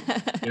range. Yeah.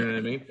 You know what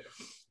I mean?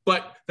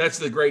 But that's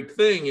the great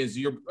thing is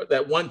you're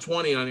that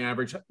 120 on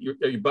average.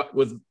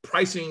 With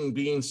pricing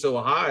being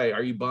so high,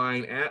 are you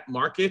buying at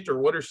market, or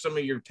what are some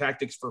of your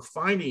tactics for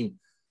finding?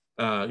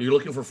 You're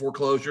looking for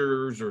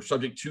foreclosures or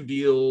subject to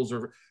deals,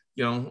 or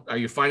are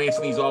you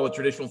financing these all with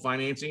traditional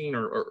financing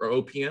or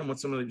OPM?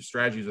 What's some of the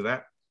strategies of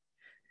that?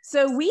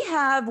 So we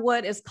have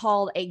what is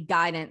called a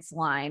guidance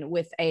line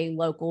with a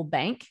local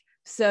bank.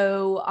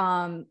 So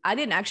I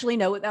didn't actually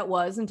know what that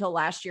was until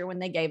last year when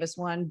they gave us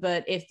one.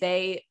 But if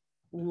they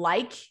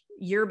like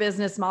your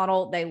business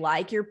model, they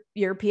like your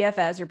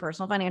PFS, your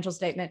personal financial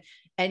statement,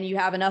 and you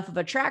have enough of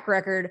a track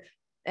record,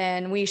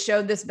 and we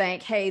showed this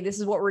bank, hey, this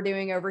is what we're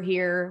doing over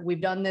here.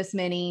 We've done this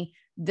many.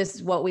 This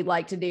is what we'd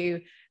like to do.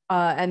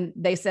 And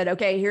they said,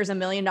 okay, here's $1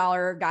 million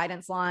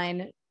guidance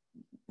line.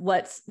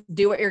 Let's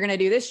do what you're going to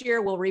do this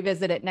year. We'll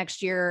revisit it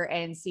next year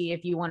and see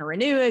if you want to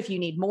renew, if you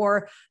need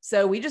more.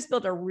 So we just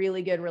built a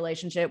really good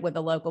relationship with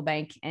a local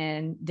bank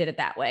and did it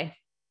that way.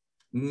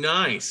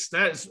 Nice.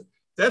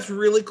 That's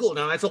really cool.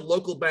 Now that's a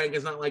local bank.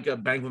 It's not like a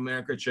Bank of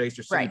America, Chase,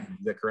 or Citi. Right. Is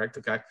that correct?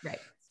 Okay. Right.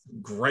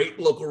 Great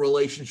local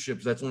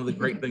relationships. That's one of the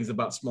great things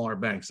about smaller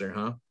banks there,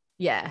 huh?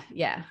 Yeah.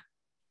 Yeah.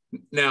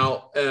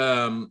 Now,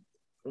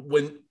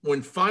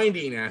 when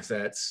finding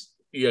assets,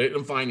 you get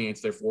them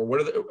financed. Therefore,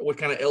 what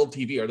kind of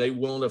LTV are they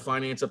willing to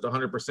finance up to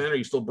 100%? Or are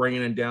you still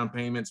bringing in down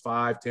payments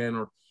 5, 10,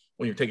 or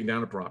when you're taking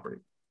down a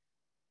property?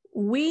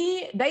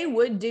 They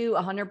would do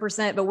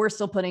 100%, but we're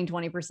still putting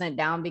 20%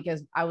 down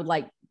because I would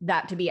like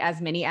that to be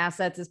as many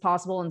assets as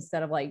possible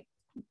instead of like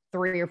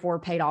 3 or 4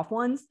 paid off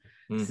ones.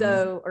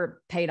 So,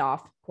 or paid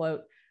off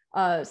quote.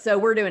 So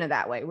we're doing it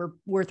that way.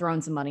 We're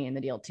throwing some money in the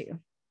deal too,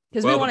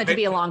 because we want it to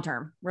be a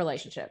long-term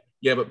relationship.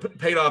 Yeah, but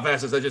paid off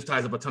assets, that just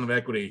ties up a ton of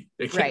equity.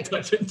 They can't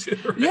touch it too.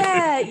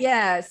 Right?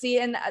 Yeah. See,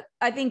 and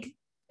I think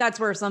that's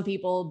where some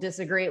people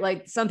disagree.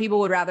 Like some people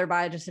would rather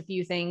buy just a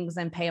few things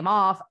and pay them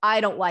off. I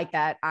don't like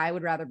that. I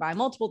would rather buy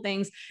multiple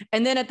things.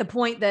 And then at the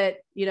point that,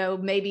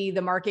 maybe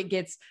the market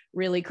gets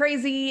really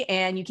crazy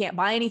and you can't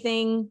buy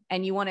anything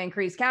and you want to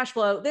increase cash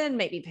flow, then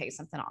maybe pay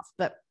something off.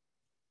 But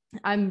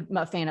I'm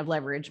a fan of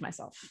leverage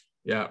myself.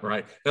 Yeah,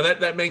 right. Now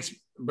that makes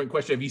my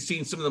question. Have you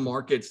seen some of the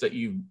markets that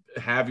you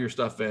have your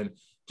stuff in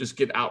just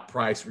get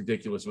outpriced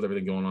ridiculous with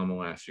everything going on the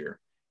last year?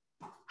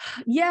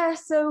 Yeah.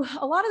 So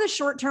a lot of the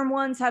short-term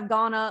ones have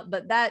gone up,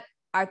 but that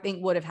I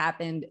think would have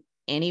happened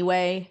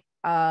anyway.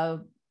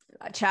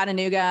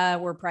 Chattanooga,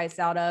 we're priced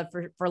out of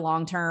for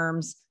long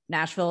terms.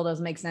 Nashville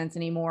doesn't make sense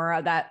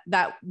anymore.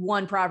 That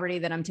one property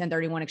that I'm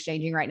 1031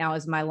 exchanging right now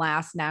is my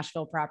last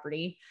Nashville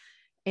property.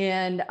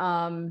 And,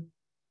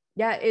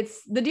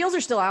 it's the deals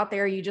are still out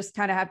there. You just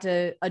kind of have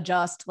to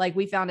adjust. Like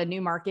we found a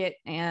new market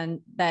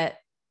and that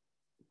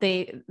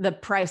the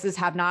prices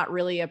have not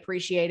really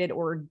appreciated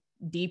or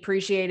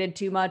depreciated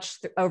too much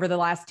over the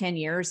last 10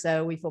 years.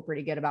 So we feel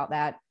pretty good about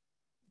that.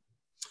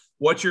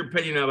 What's your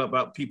opinion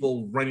about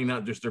people renting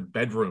out just their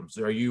bedrooms?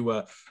 Are you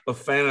a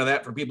fan of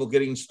that for people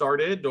getting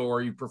started,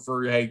 or you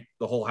prefer,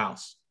 the whole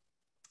house?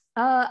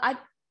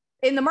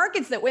 In the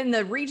markets that win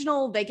the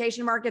regional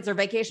vacation markets or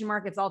vacation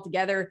markets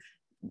altogether,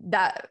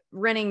 that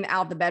renting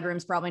out the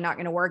bedroom's probably not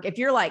going to work. If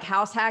you're like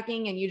house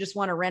hacking and you just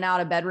want to rent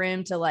out a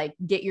bedroom to like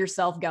get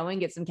yourself going,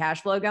 get some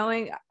cash flow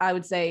going, I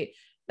would say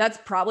that's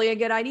probably a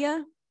good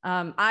idea.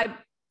 I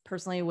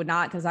personally would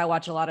not, because I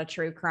watch a lot of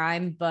true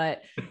crime,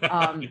 but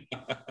I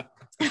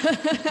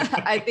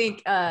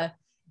think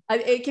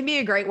it can be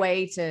a great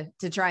way to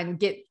try and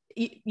get,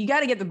 you got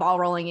to get the ball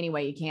rolling any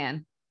way you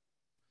can.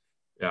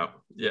 Yeah.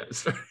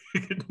 Sorry.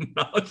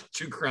 Knowledge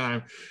true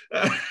crime.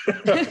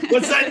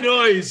 What's that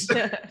noise?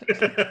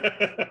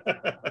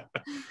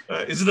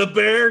 Is it a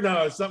bear?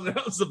 No, it's something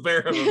else. A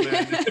bear of a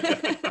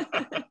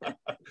man.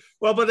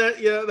 Well, but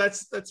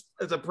that's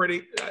a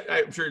pretty.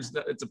 I'm sure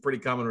it's a pretty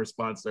common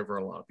response there for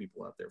a lot of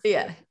people out there.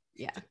 Yeah.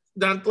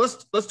 Now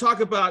let's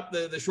talk about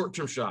the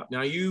short-term shop.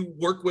 Now you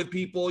work with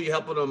people, you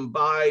helping them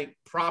buy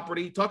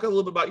property. Talk a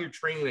little bit about your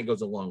training that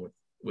goes along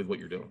with what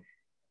you're doing.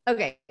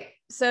 Okay.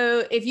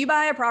 So if you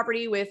buy a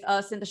property with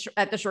us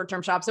at the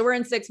short-term shop, so we're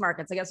in 6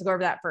 markets. I guess we'll go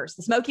over that first.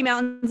 The Smoky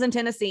Mountains in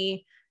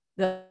Tennessee,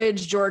 the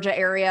Ridge, Georgia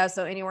area.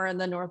 So anywhere in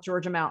the North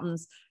Georgia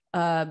mountains,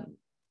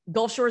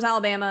 Gulf Shores,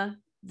 Alabama,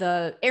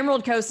 the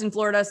Emerald Coast in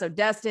Florida. So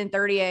Destin,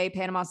 30A,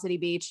 Panama City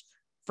Beach,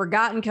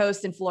 Forgotten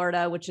Coast in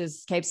Florida, which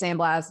is Cape San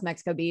Blas,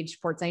 Mexico Beach,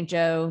 Port St.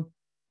 Joe,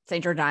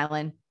 St. George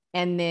Island,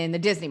 and then the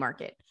Disney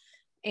market.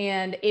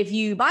 And if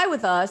you buy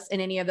with us in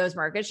any of those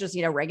markets, just,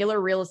 regular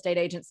real estate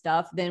agent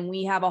stuff, then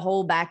we have a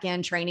whole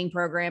back-end training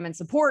program and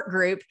support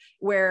group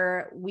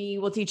where we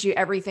will teach you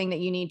everything that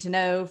you need to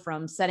know,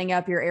 from setting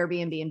up your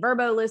Airbnb and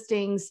Vrbo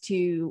listings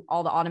to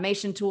all the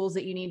automation tools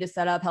that you need to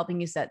set up, helping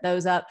you set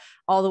those up,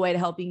 all the way to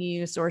helping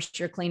you source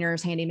your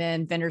cleaners,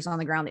 handymen, vendors on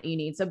the ground that you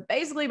need. So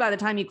basically, by the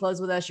time you close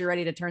with us, you're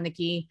ready to turn the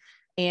key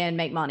and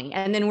make money.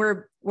 And then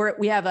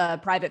we have a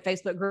private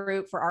Facebook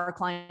group for our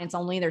clients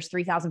only. There's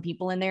 3,000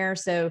 people in there.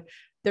 So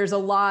there's a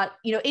lot,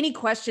 any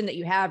question that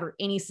you have or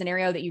any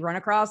scenario that you run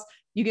across,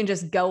 you can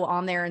just go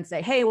on there and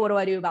say, hey, what do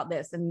I do about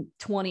this? And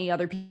 20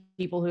 other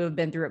people who have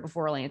been through it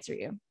before will answer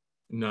you.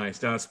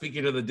 Nice. Now,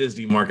 speaking of the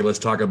Disney market, let's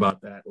talk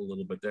about that a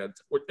little bit.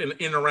 That's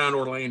in around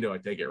Orlando, I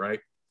take it, right?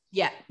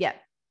 Yeah.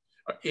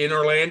 In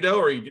Orlando,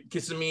 or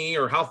Kissimmee,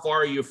 or how far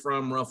are you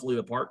from roughly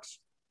the parks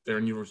there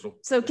in Universal?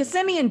 So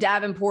Kissimmee and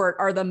Davenport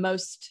are the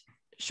most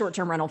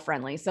short-term rental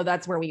friendly. So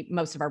that's where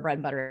most of our bread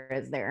and butter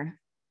is there.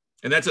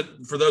 And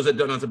for those that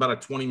don't know, it's about a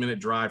 20-minute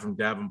drive from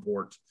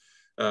Davenport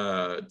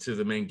to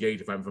the main gate,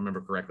 if I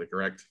remember correctly,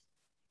 correct?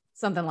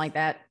 Something like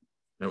that.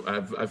 No,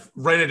 I've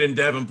rented in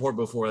Davenport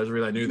before. That's the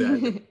reason I knew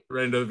that.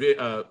 Rented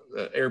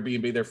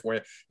Airbnb there for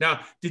you. Now,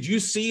 did you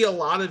see a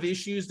lot of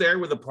issues there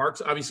with the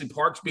parks? Obviously,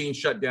 parks being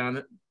shut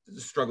down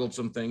struggled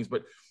some things,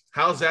 but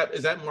is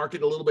that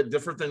market a little bit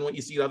different than what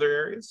you see in other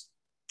areas?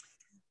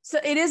 So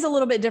it is a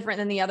little bit different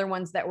than the other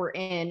ones that we're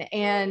in.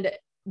 And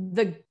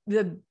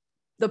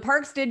the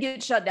parks did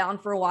get shut down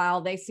for a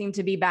while. They seem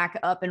to be back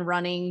up and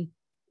running,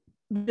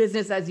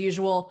 business as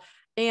usual.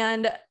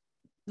 And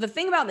the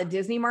thing about the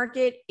Disney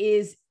market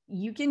is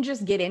you can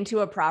just get into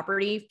a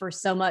property for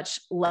so much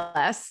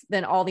less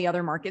than all the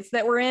other markets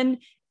that we're in.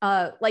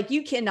 Like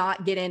you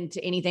cannot get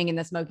into anything in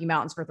the Smoky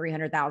Mountains for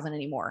 $300,000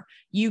 anymore.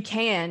 You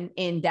can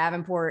in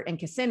Davenport and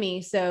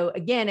Kissimmee. So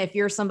again, if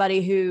you're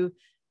somebody who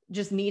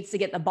just needs to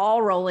get the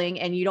ball rolling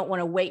and you don't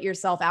want to wait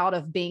yourself out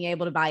of being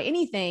able to buy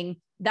anything,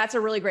 that's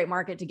a really great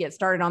market to get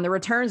started on. The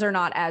returns are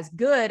not as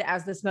good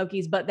as the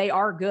Smokies, but they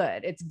are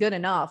good. It's good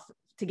enough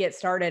to get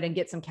started and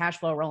get some cash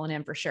flow rolling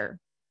in for sure.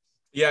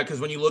 Yeah, because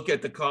when you look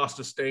at the cost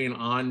of staying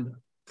on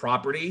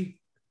property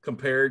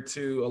compared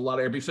to a lot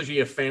of, especially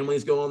you have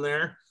families going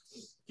there,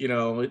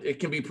 it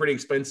can be pretty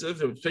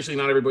expensive, especially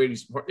not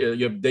everybody's,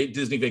 you have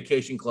Disney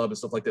Vacation Club and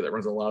stuff like that that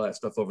runs a lot of that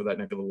stuff over that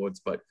neck of the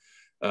woods. But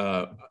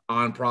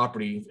on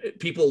property,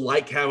 people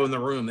like having the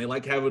room. They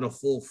like having a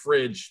full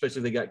fridge, especially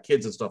if they got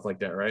kids and stuff like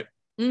that, right?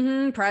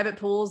 Mm-hmm. Private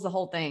pools, the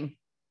whole thing.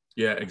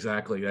 Yeah,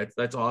 exactly.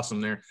 That's awesome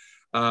there.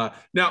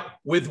 Now,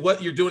 with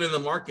what you're doing in the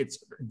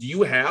markets, do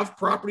you have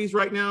properties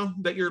right now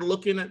that you're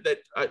looking at that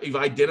you've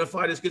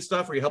identified as good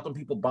stuff? Are you helping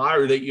people buy,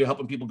 or that you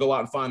helping people go out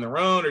and find their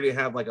own, or do you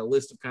have like a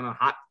list of kind of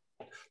hot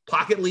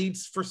pocket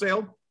leads for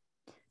sale?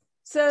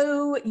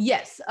 So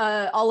yes,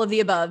 all of the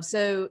above.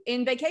 So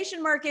in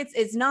vacation markets,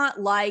 it's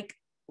not like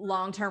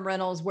long-term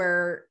rentals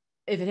where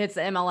if it hits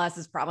the MLS,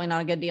 it's probably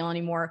not a good deal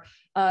anymore.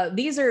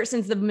 These are,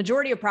 since the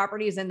majority of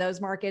properties in those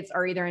markets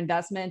are either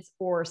investments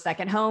or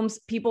second homes,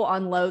 people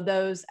unload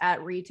those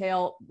at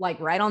retail, like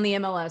right on the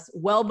MLS,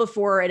 well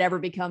before it ever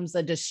becomes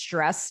a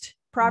distressed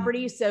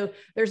property. So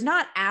there's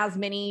not as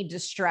many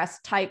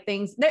distressed type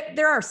things.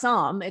 There are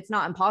some, it's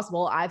not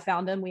impossible. I've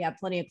found them. We have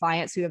plenty of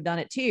clients who have done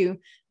it too,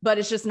 but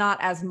it's just not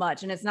as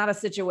much. And it's not a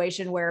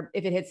situation where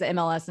if it hits the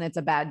MLS and it's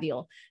a bad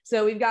deal.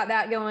 So we've got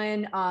that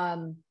going.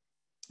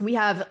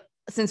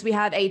 Since we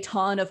have a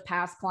ton of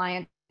past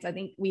clients, I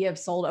think we have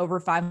sold over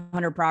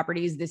 500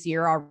 properties this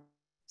year.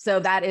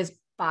 So that is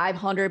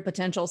 500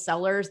 potential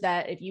sellers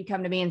that if you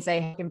come to me and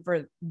say, looking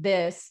for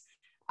this,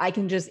 I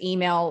can just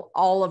email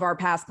all of our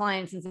past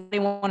clients and say, they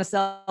want to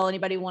sell,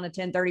 anybody want a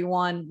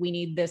 1031, we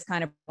need this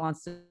kind of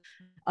response,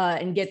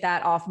 and get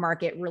that off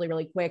market really,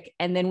 really quick.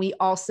 And then we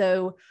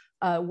also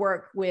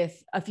work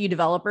with a few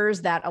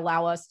developers that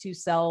allow us to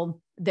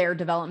sell their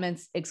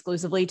developments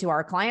exclusively to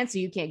our clients. So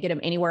you can't get them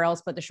anywhere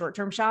else but the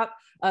short-term shop.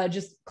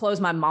 Just close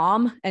my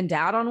mom and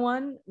dad on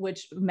one,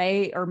 which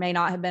may or may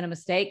not have been a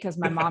mistake because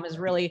my mom is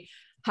really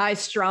high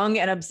strung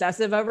and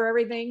obsessive over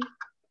everything.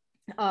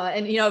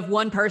 And if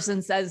one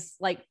person says,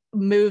 like,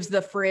 moves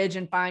the fridge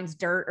and finds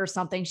dirt or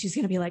something, she's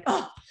going to be like,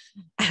 oh,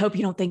 I hope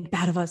you don't think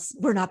bad of us.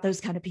 We're not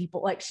those kind of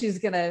people. Like, she's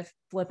going to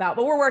flip out,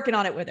 but we're working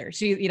on it with her.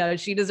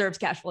 She deserves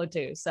cash flow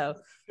too. So,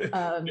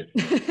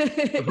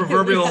 the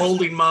proverbial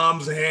holding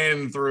mom's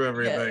hand through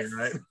everything, yes,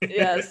 right?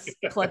 Yes.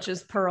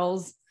 Clutches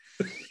pearls.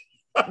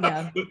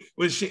 Yeah.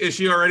 Is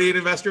she already an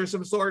investor of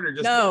some sort, or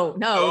just no,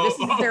 this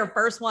is their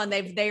first one.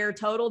 They are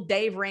total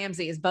Dave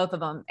Ramsey's, both of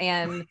them.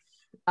 And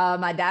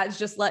my dad's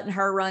just letting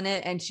her run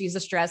it, and she's a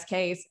stress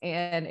case,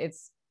 and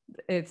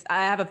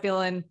I have a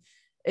feeling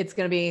it's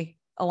going to be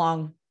a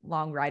long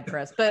ride for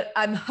us, but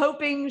I'm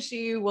hoping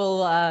she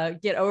will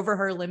get over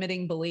her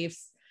limiting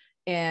beliefs,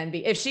 and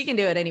if she can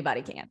do it,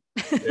 anybody can.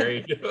 There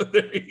you go.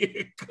 There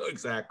you go.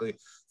 Exactly.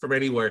 From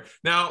anywhere.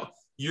 Now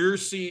you're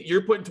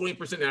putting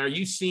 20% now. Are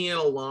you seeing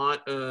a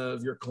lot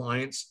of your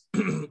clients,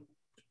 they're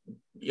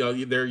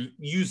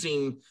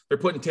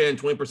putting 10,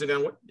 20%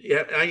 down?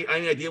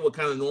 Any idea what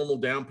kind of normal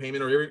down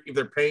payment, or if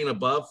they're paying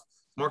above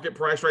market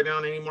price right now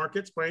in any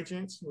markets by any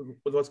chance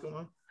with what's going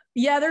on?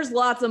 Yeah, there's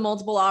lots of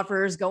multiple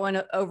offers going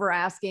over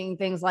asking,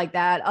 things like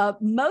that.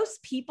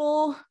 Most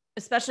people,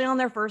 especially on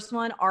their first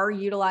one, are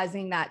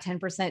utilizing that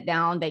 10%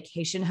 down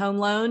vacation home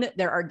loan.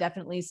 There are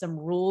definitely some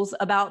rules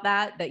about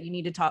that you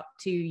need to talk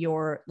to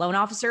your loan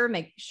officer,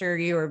 make sure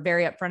you are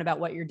very upfront about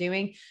what you're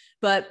doing.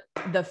 But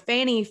the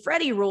Fannie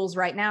Freddie rules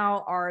right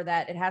now are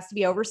that it has to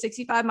be over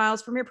 65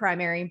 miles from your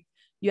primary.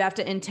 You have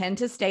to intend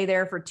to stay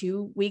there for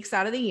 2 weeks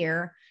out of the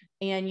year.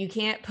 And you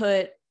can't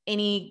put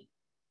any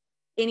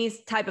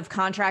type of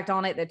contract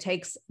on it that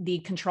takes the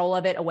control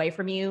of it away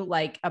from you,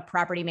 like a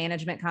property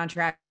management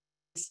contract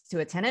to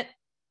a tenant.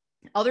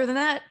 Other than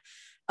that,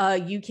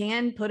 you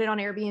can put it on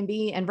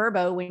Airbnb and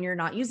Vrbo when you're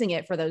not using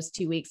it for those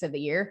 2 weeks of the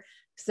year.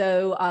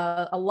 So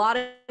a lot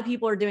of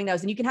people are doing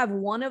those, and you can have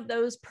one of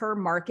those per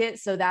market.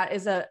 So that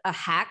is a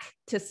hack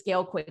to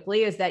scale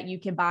quickly, is that you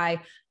can buy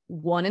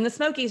one in the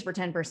Smokies for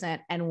 10%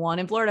 and one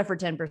in Florida for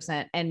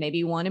 10% and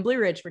maybe one in Blue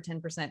Ridge for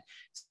 10%.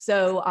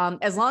 So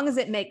as long as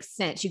it makes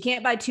sense, you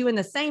can't buy two in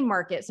the same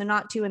market. So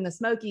not two in the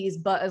Smokies,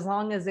 but as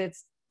long as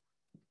it's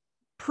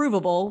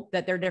provable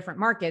that they're different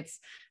markets,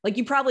 like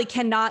you probably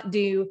cannot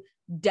do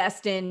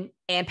Destin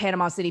and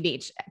Panama City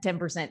Beach at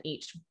 10%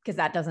 each, because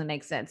that doesn't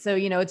make sense. So,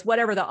 it's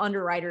whatever the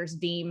underwriters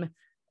deem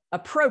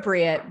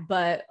appropriate,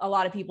 but a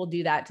lot of people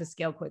do that to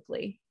scale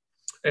quickly.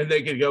 And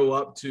they could go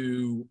up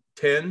to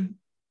 10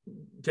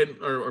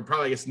 or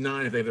probably, I guess,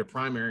 9 if they have their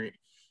primary.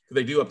 Could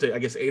they do up to, I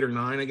guess, 8 or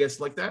 9, I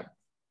guess, like that?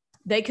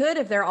 They could,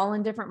 if they're all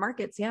in different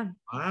markets. Yeah.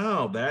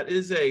 Wow. That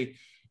is a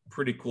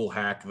pretty cool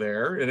hack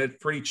there. And it's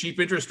pretty cheap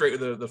interest rate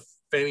with the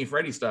Fannie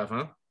Freddie stuff,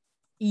 huh?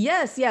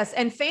 Yes.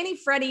 And Fannie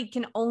Freddie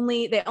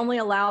they only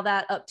allow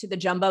that up to the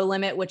jumbo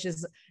limit, which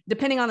is,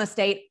 depending on the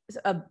state,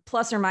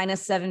 plus or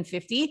minus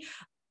 750.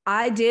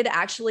 I did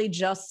actually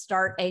just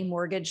start a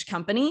mortgage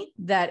company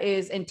that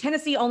is in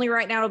Tennessee only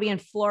right now. It'll be in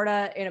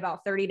Florida in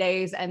about 30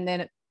 days and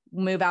then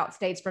move out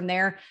states from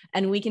there.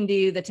 And we can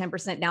do the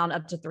 10% down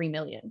up to $3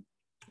 million.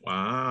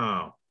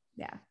 Wow.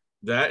 Yeah.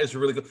 That is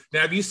really good.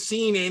 Now, have you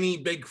seen any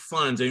big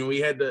funds? I mean, we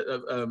had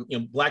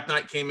the Black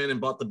Knight came in and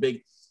bought the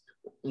big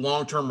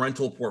long-term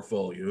rental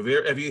portfolio.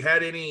 Have you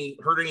heard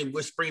any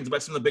whisperings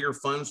about some of the bigger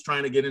funds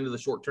trying to get into the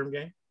short-term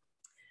game?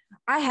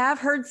 I have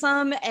heard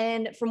some,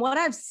 and from what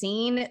I've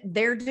seen,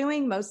 they're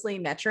doing mostly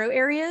metro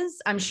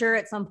areas. I'm sure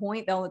at some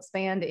point they'll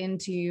expand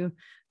into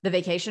the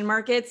vacation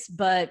markets,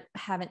 but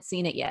haven't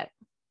seen it yet.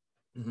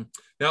 Mm-hmm.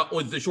 Now,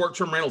 with the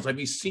short-term rentals, have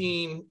you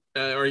seen,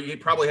 or you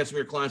probably have some of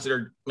your clients that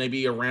are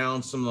maybe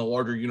around some of the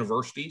larger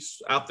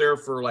universities out there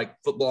for like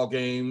football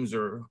games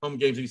or home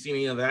games? Have you seen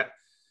any of that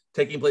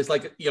taking place?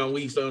 Like,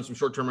 we used to own some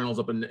short-term rentals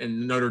up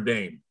in Notre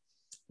Dame,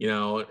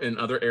 and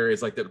other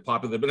areas like that are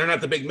popular, but they're not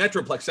the big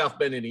metroplex. South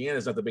Bend, Indiana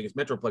is not the biggest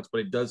metroplex,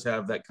 but it does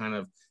have that kind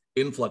of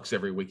influx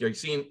every week. Are you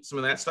seeing some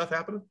of that stuff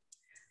happening?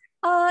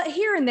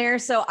 Here and there.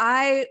 So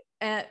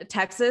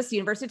Texas,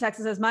 University of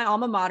Texas is my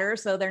alma mater,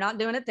 so they're not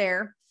doing it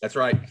there. That's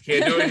right.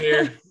 Can't do it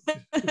here.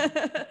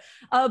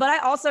 But I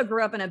also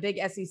grew up in a big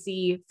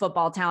SEC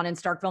football town in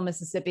Starkville,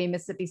 Mississippi.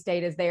 Mississippi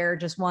State is there,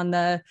 just won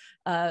the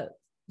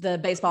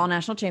baseball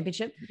national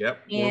championship. Yep.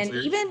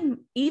 And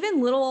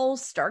even little old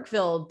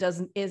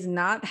Starkville is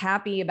not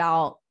happy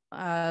about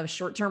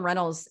short-term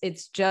rentals.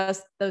 It's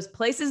just those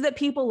places that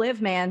people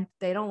live, man,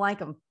 they don't like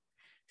them.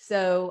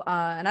 So,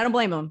 and I don't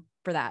blame them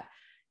for that.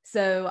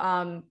 So,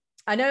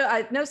 I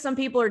know some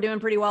people are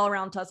doing pretty well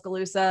around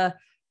Tuscaloosa.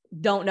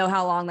 Don't know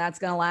how long that's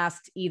going to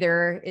last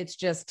either. It's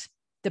just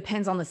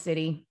depends on the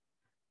city.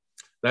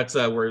 That's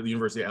where the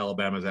University of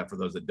Alabama is at, for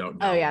those that don't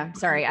know. Oh yeah.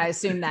 Sorry. I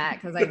assumed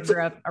that because I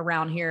grew up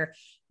around here,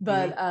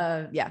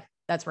 but yeah,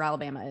 that's where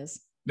Alabama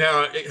is.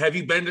 Now, have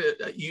you been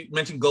to, you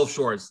mentioned Gulf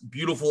Shores,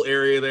 beautiful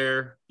area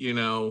there,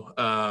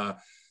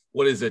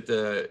 what is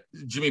it?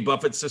 Jimmy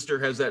Buffett's sister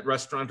has that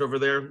restaurant over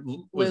there.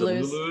 Was it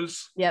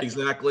Lulu's? Yep.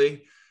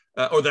 Exactly.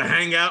 Or the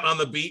hangout on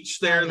the beach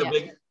there, the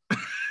big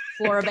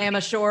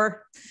Floribama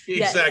shore.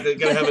 Exactly.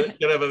 Yes.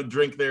 Gotta have a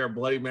drink there, a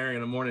Bloody Mary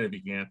in the morning if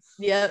you can.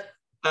 Yep.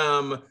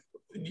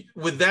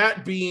 With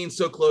that being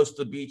so close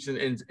to the beach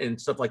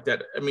and stuff like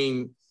that, I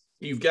mean,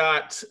 you've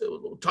got,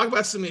 talk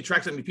about some of the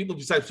attractions. I mean,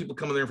 besides people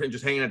coming there and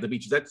just hanging at the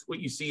beaches, that's what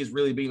you see as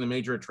really being the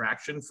major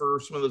attraction for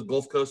some of those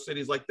Gulf Coast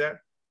cities like that?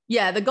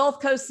 Yeah, the Gulf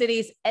Coast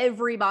cities,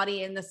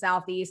 everybody in the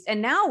Southeast.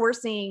 And now we're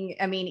seeing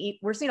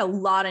a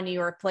lot of New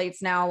York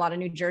plates now, a lot of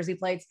New Jersey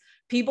plates.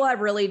 People have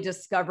really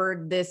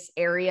discovered this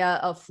area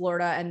of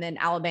Florida and then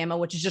Alabama,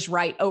 which is just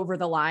right over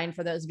the line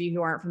for those of you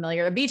who aren't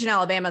familiar. A beach in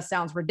Alabama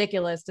sounds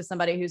ridiculous to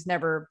somebody who's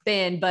never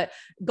been, but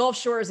Gulf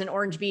Shores and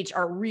Orange Beach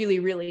are really,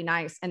 really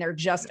nice. And they're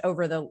just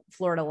over the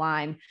Florida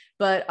line.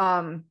 But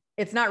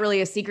it's not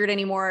really a secret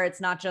anymore.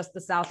 It's not just the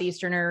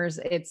Southeasterners.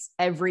 It's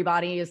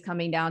everybody is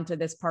coming down to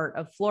this part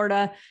of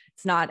Florida.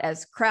 It's not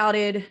as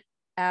crowded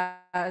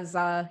as,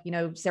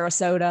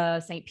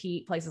 Sarasota, St.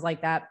 Pete, places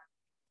like that.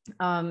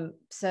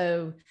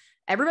 So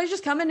everybody's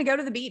just coming to go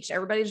to the beach.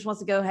 Everybody just wants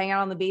to go hang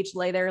out on the beach,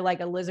 lay there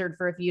like a lizard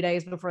for a few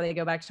days before they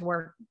go back to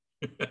work.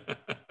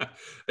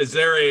 Is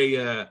there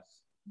a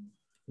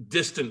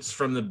distance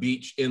from the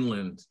beach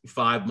inland,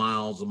 5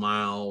 miles, a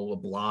mile, a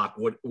block?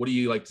 What do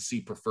you like to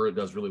see prefer it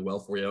does really well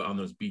for you on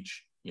those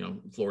beach,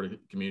 Florida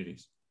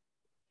communities?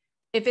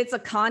 If it's a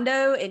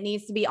condo, it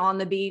needs to be on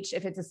the beach.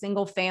 If it's a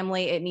single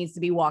family, it needs to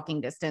be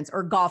walking distance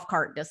or golf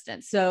cart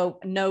distance. So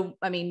no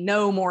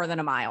more than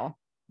a mile.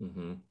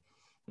 Mm-hmm.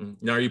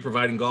 Now, are you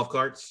providing golf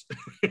carts?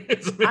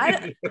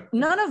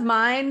 None of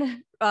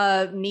mine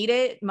need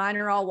it. Mine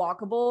are all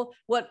walkable.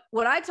 What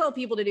I tell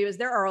people to do is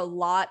there are a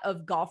lot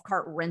of golf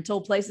cart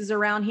rental places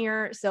around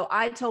here. So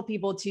I tell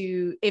people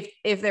to,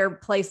 if their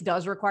place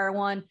does require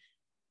one,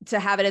 to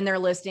have it in their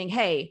listing.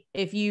 Hey,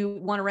 if you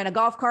want to rent a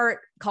golf cart,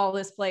 call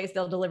this place.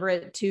 They'll deliver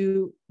it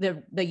to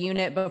the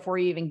unit before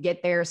you even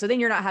get there. So then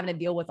you're not having to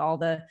deal with all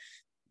the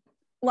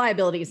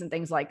liabilities and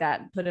things like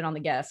that. Put it on the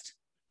guest.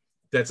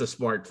 That's a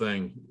smart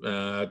thing,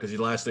 because the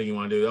last thing you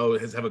want to do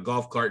is have a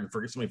golf cart and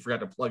somebody forgot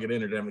to plug it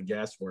in or to have a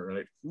gas for it,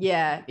 right?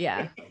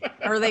 Yeah.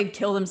 Or they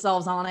kill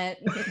themselves on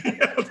it.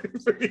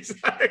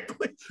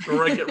 Exactly.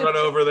 Run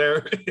over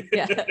there.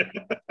 Yeah.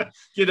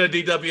 Get a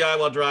DWI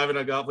while driving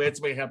a golf. We had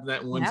somebody happen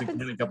that once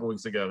again a couple of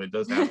weeks ago. It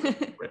does happen.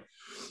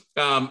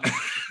 Are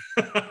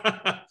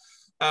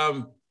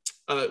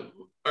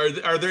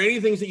there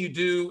any things that you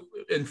do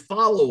in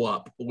follow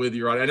up with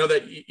your audience? I know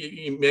that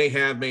you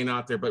may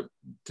not there, but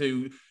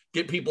to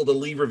get people to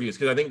leave reviews,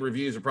 because I think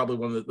reviews are probably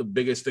one of the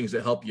biggest things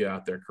that help you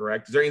out there,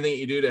 correct? Is there anything that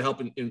you do to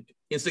help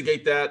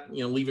instigate that,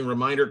 leaving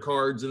reminder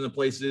cards in the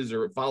places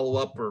or follow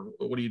up, or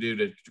what do you do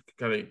to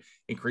kind of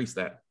increase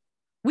that?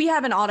 We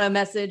have an auto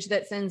message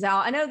that sends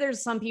out. I know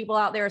there's some people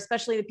out there,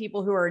 especially the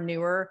people who are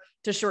newer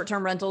to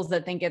short-term rentals,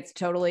 that think it's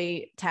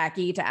totally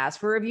tacky to ask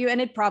for a review. And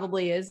it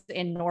probably is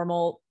in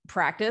normal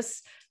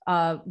practice.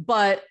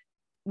 But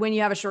when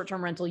you have a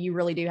short-term rental, you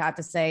really do have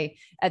to say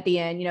at the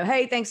end,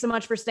 hey, thanks so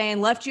much for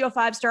staying. Left you a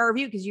 5-star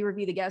review, because you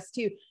review the guests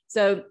too.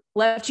 So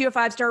left you a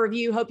 5-star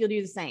review. Hope you'll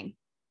do the same.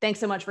 Thanks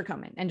so much for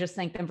coming, and just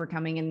thank them for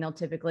coming. And they'll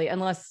typically,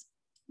 unless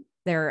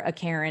they're a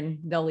Karen,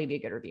 they'll leave you a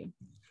good review.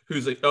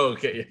 Who's like, oh,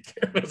 okay.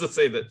 Yeah. I was to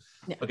say that.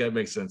 Yeah. Okay. That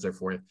makes sense there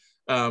for you.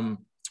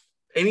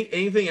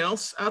 Anything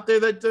else out there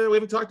that we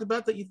haven't talked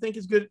about that you think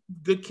is good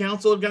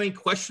counsel? Got any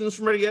questions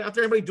from anybody out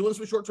there? Anybody doing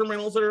some short-term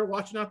rentals that are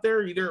watching out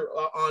there, either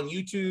on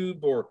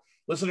YouTube or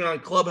listening on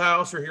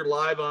Clubhouse or here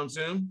live on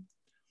Zoom?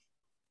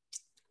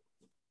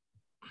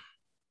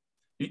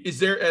 Is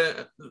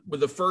there with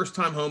the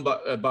first-time home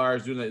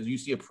buyers doing that? Do you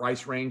see a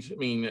price range? I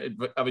mean, it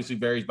obviously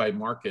varies by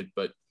market,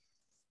 but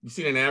you've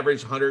seen an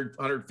average 100,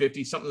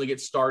 150, something to get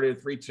started,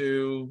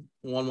 3.2,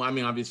 1. I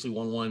mean, obviously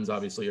 1.1s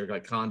obviously are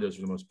like condos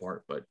for the most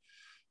part, but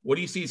what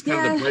do you see as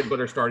kind of the bread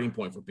butter starting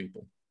point for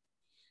people?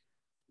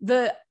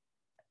 The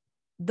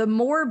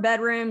more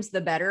bedrooms,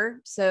 the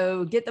better.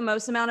 So get the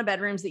most amount of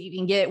bedrooms that you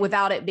can get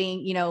without it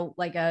being, you know,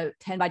 like a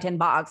 10 by 10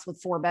 box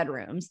with 4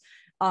 bedrooms.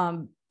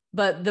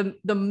 But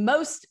the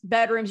most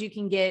bedrooms you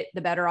can get,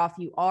 the better off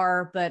you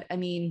are. But I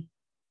mean,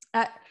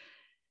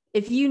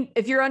 if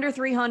you're under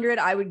 300,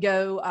 I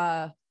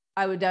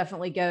would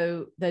definitely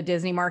go the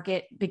Disney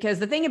market, because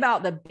the thing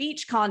about the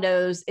beach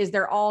condos is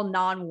they're all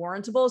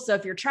non-warrantable. So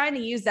if you're trying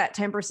to use that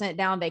 10%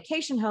 down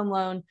vacation home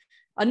loan,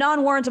 a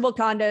non-warrantable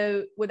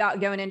condo, without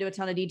going into a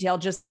ton of detail,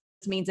 just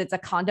means it's a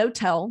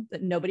condo-tel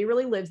that nobody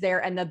really lives there.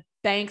 And the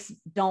banks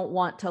don't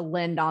want to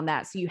lend on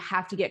that. So you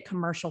have to get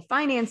commercial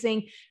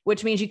financing,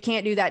 which means you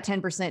can't do that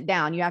 10%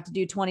 down. You have to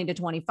do 20 to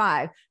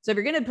 25. So if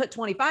you're going to put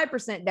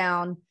 25%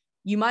 down,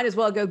 you might as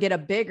well go get a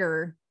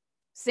bigger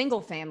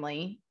single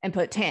family and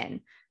put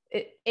 10.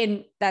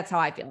 And that's how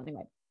I feel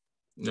anyway.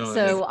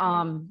 So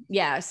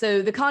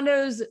the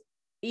condos,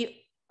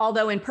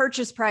 although in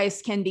purchase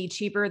price can be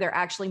cheaper, they're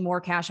actually more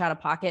cash out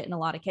of pocket in a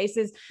lot of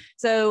cases.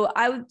 So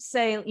I would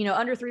say, you know,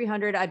 under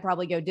 300, I'd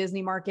probably go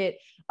Disney market.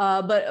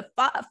 But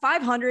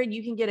 500,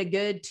 you can get a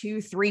good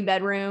 2-3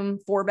 bedroom,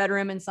 4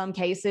 bedroom in some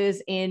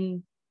cases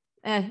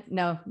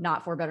no,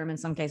 not 4 bedroom in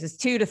some cases,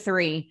 2 to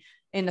 3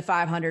 in the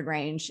 500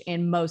 range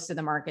in most of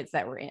the markets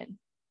that we're in.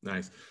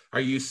 Nice.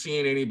 Are you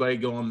seeing anybody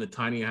go on the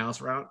tiny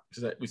house route?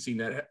 Because we've seen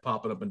that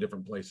popping up in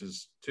different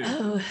places too.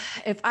 Oh,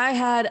 if I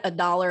had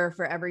 $1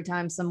 for every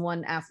time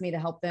someone asked me to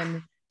help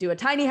them do a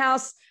tiny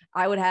house,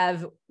 I would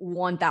have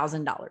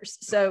 $1,000.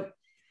 So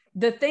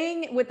the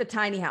thing with the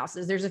tiny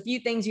houses, there's a few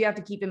things you have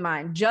to keep in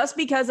mind. Just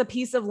because a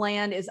piece of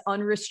land is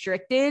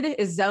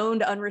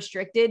zoned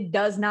unrestricted,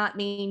 does not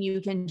mean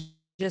you can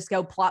just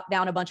go plop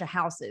down a bunch of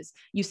houses.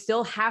 You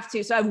still have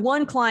to. So I have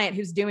one client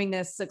who's doing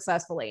this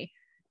successfully,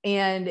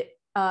 and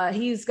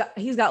he's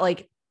got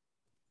like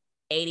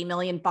 80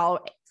 million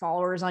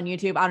followers on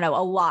YouTube. I don't know,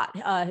 a lot.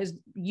 His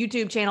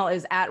YouTube channel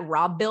is at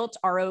Robbuilt,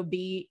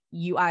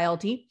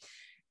 ROBUILT.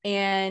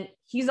 And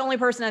he's the only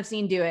person I've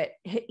seen do it.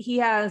 He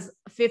has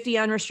 50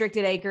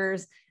 unrestricted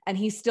acres, and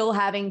he's still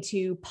having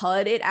to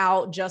PUD it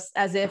out just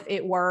as if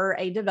it were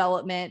a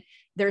development.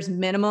 There's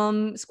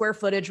minimum square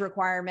footage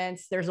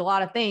requirements. There's a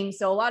lot of things.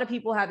 So a lot of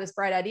people have this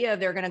bright idea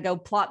they're going to go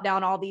plop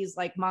down all these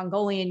like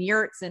Mongolian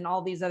yurts and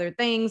all these other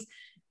things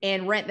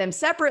and rent them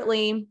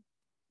separately,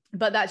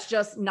 but that's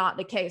just not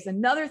the case.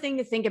 Another thing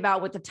to think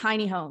about with the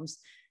tiny homes,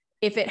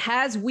 if it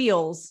has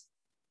wheels,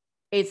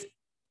 it's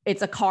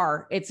a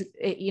car. It's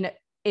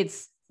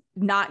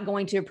not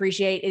going to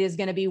appreciate. It is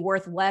going to be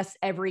worth less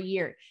every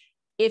year.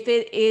 If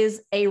it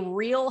is a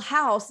real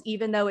house,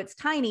 even though it's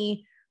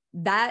tiny,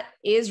 that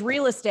is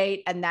real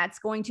estate, and that's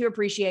going to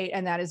appreciate,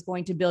 and that is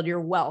going to build your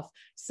wealth.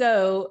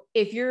 So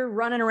if you're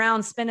running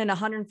around spending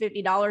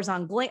 $150,000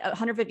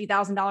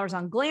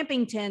 on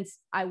glamping tents,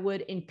 I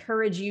would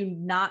encourage you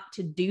not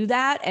to do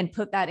that and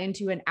put that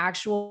into an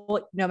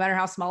actual, no matter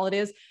how small it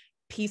is,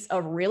 piece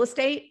of real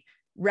estate,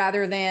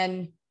 rather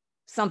than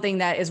something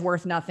that is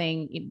worth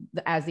nothing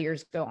as the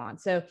years go on.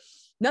 So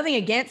nothing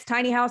against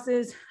tiny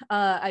houses.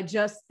 I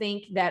just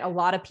think that a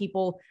lot of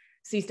people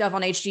see stuff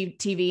on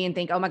HGTV and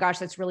think, oh my gosh,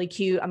 that's really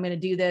cute, I'm going to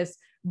do this.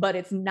 But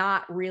it's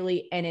not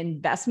really an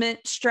investment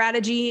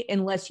strategy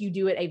unless you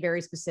do it a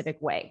very specific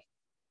way.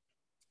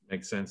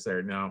 Makes sense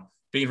there. Now,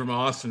 being from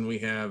Austin, we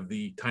have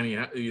the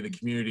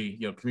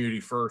community, Community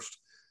First,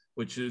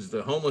 which is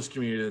the homeless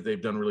community that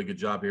they've done a really good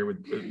job here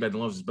with Bed and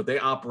Loves, but they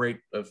operate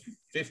a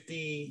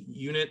 50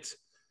 unit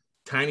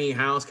tiny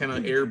house, kind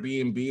of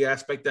Airbnb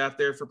aspect out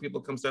there for people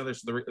who comes down there.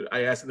 So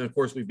I asked them, of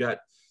course, we've got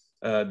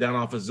down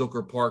off of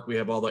Zilker Park, we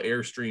have all the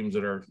Airstreams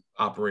that are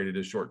operated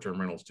as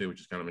short-term rentals too, which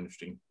is kind of an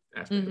interesting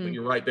aspect. But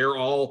you're right, they're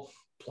all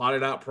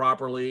plotted out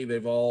properly.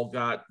 They've all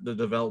got the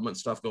development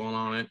stuff going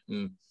on it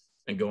and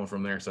going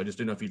from there. So I just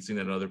didn't know if you'd seen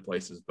that in other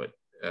places, but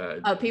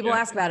people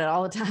ask about it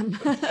all the time.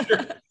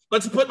 Sure.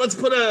 Let's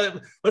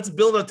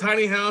build a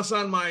tiny house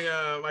on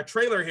my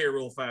trailer here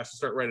real fast to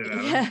start renting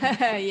it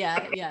out.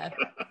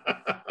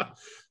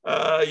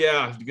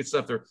 Yeah. Good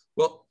stuff there.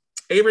 Well,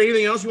 Avery,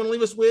 anything else you want to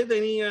leave us with?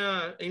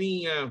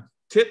 Any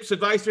tips,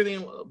 advice, or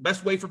anything,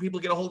 best way for people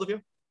to get a hold of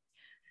you?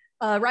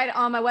 Right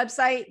on my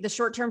website,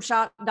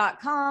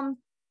 theshorttermshop.com.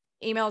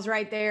 Email's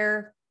right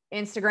there.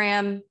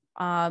 Instagram,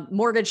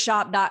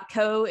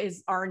 mortgageshop.co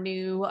is our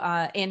new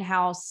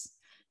in-house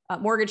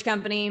mortgage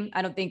company.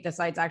 I don't think the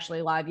site's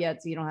actually live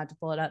yet, so you don't have to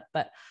pull it up.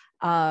 But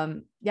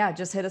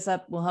just hit us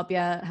up. We'll help you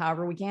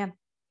however we can.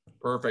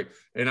 Perfect.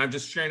 And I'm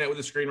just sharing that with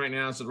the screen right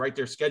now. So right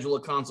there, schedule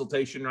a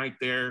consultation right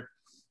there.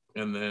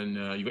 And then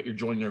you got your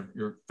join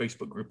your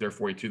Facebook group there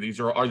for you too. These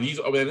are these?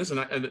 Oh man,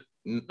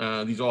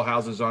 these all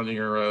houses on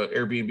your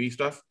Airbnb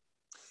stuff.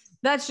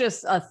 That's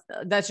just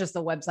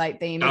the website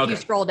theme. If you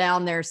scroll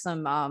down, there's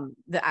some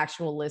the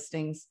actual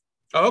listings.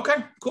 Oh,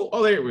 okay, cool.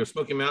 Oh, there we go.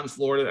 Smoky Mountains,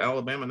 Florida,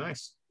 Alabama.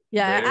 Nice.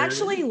 Yeah, I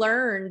actually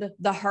learned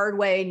the hard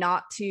way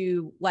not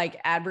to like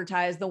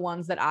advertise the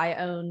ones that I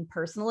own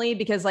personally,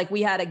 because like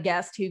we had a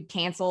guest who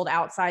canceled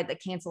outside the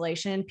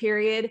cancellation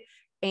period,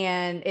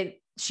 and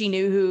she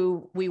knew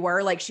who we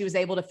were. Like she was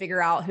able to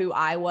figure out who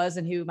I was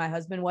and who my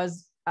husband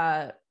was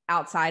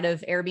outside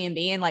of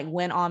Airbnb, and like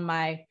went on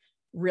my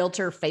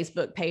realtor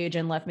Facebook page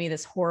and left me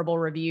this horrible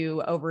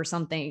review over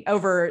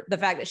the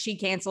fact that she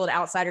canceled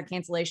outside her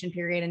cancellation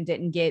period and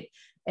didn't get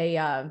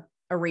a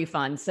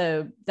refund.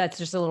 So that's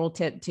just a little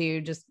tip too.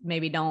 Just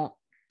maybe don't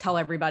tell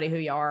everybody who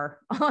you are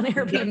on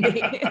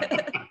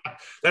Airbnb.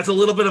 That's a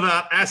little bit of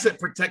asset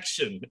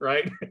protection,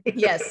 right?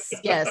 Yes,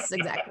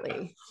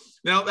 exactly.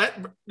 Now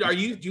do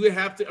you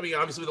have to, I mean,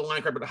 obviously with the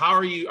line card, but how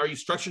are you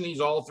structuring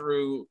these all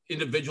through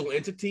individual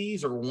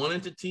entities or one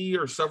entity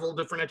or several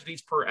different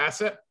entities per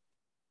asset?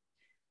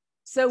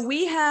 So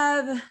we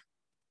have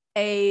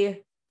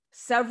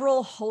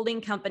several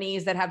holding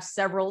companies that have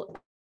several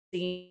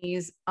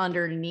these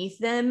underneath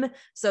them.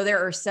 So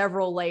there are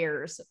several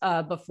layers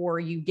before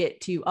you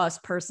get to us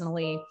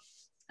personally,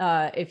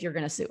 if you're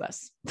going to sue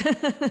us.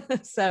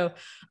 So,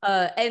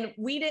 and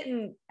we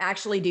didn't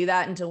actually do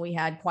that until we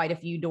had quite a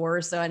few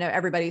doors. So I know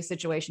everybody's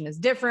situation is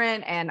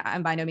different, and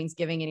I'm by no means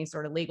giving any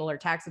sort of legal or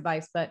tax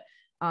advice, but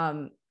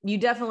you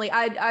definitely,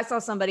 I saw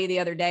somebody the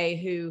other day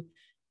who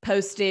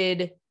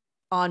posted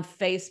on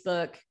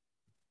Facebook.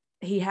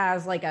 He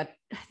has like I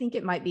think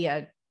it might be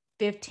a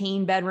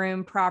 15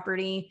 bedroom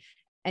property.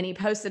 And he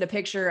posted a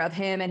picture of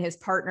him and his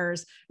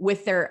partners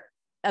with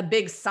a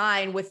big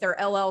sign with their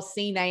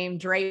LLC name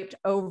draped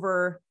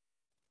over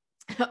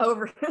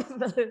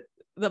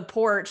the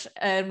porch,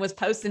 and was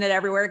posting it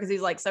everywhere because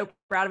he's like so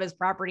proud of his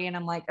property. And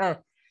I'm like, oh,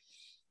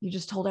 you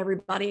just told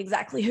everybody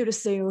exactly who to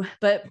sue.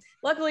 But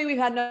luckily we've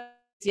had no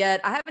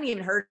yet. I haven't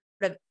even heard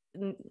of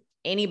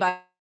anybody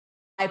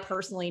I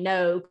personally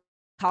know,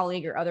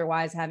 colleague or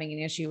otherwise, having an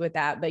issue with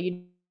that. But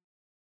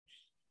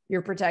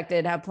you're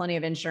protected, have plenty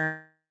of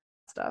insurance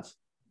stuff.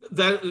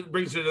 That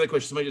brings me to another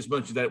question. Somebody just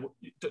mentioned that.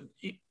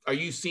 Are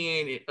you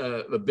seeing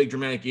a big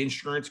dramatic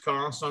insurance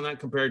cost on that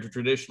compared to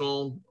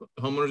traditional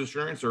homeowners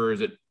insurance, or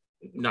is it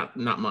not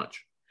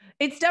much?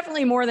 It's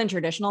definitely more than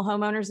traditional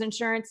homeowners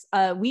insurance.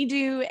 We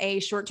do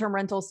a short-term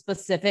rental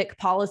specific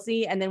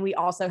policy, and then we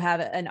also have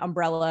an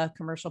umbrella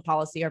commercial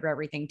policy over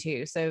everything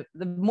too. So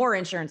the more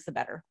insurance, the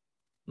better.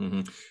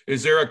 Mm-hmm.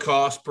 Is there a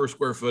cost per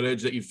square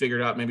footage that you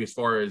figured out, maybe as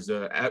far as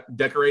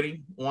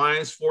decorating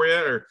wise for you,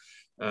 or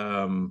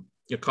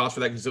cost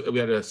for that? Because we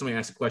had somebody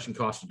ask a question: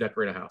 cost to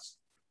decorate a house.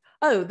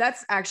 Oh,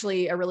 that's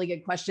actually a really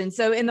good question.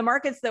 So in the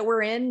markets that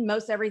we're in,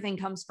 most everything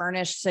comes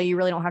furnished, so you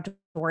really don't have to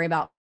worry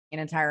about an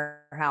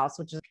entire house,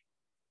 which is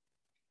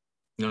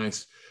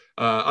nice.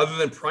 Other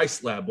than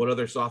Price Lab, what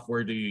other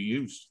software do you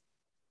use?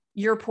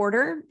 Your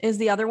Porter is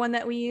the other one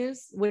that we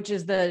use, which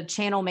is the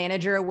channel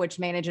manager, which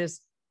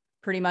manages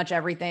pretty much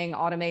everything,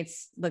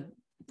 automates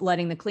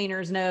letting the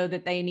cleaners know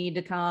that they need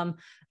to come,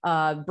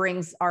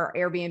 brings our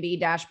Airbnb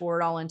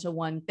dashboard all into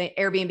one,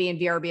 Airbnb and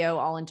VRBO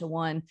all into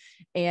one,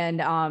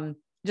 and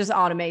just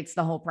automates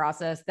the whole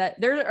process. That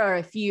there are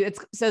a few.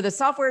 So the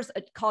software is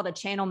called a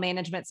channel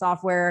management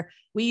software.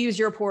 We use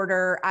Your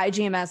Porter.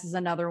 IGMS is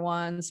another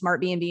one.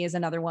 Smart BNB is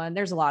another one.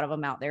 There's a lot of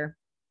them out there.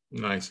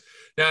 Nice.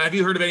 Now, have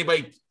you heard of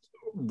anybody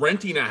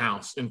renting a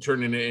house and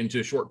turning it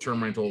into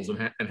short-term rentals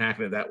and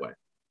hacking it that way?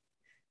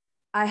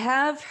 I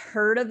have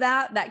heard of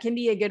that. That can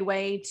be a good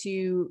way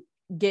to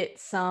get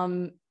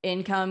some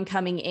income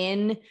coming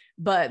in,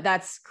 but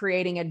that's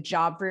creating a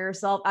job for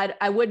yourself.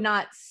 I would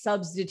not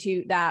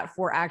substitute that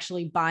for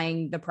actually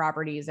buying the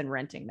properties and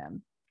renting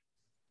them.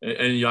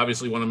 And you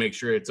obviously want to make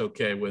sure it's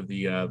okay with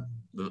the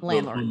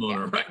landlord,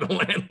 homeowner, right? The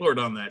landlord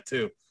on that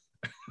too.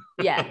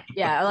 Yeah.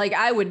 Like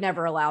I would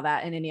never allow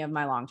that in any of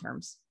my long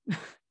terms.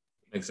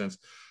 Makes sense.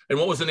 And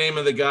what was the name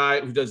of the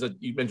guy who does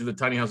you mentioned the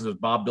tiny houses,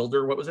 Bob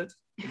Builder? What was it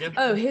again?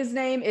 Oh, his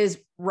name is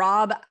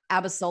Rob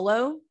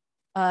Abasolo.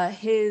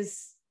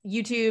 His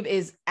YouTube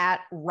is at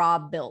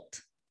Rob Built.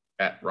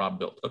 At Rob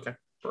Built. Okay,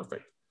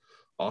 perfect.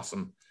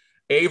 Awesome.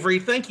 Avery,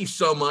 thank you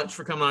so much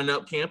for coming on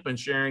Note Camp and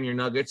sharing your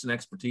nuggets and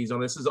expertise on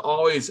this. This is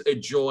always a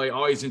joy,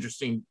 always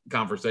interesting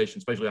conversation,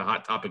 especially a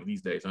hot topic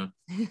these days, huh?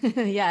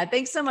 Yeah,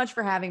 thanks so much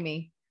for having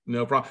me.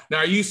 No problem. Now,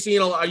 are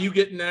you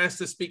getting asked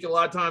to speak a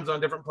lot of times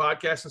on different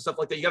podcasts and stuff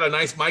like that? You got a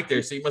nice mic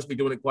there, so you must be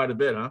doing it quite a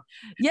bit, huh?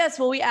 Yes.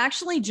 Well, we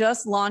actually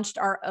just launched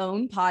our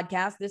own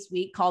podcast this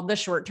week called The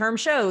Short Term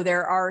Show.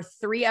 There are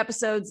 3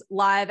 episodes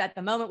live at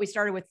the moment. We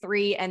started with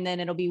 3, and then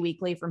it'll be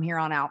weekly from here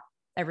on out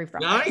every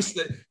Friday. Nice.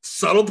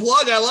 Subtle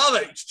plug. I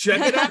love it. Check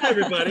it out,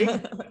 everybody.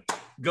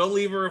 Go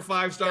leave her a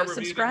 5-star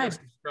review.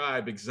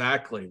 Subscribe.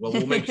 Exactly. Well,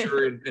 we'll make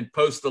sure and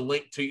post the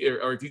link to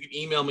you, or if you can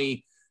email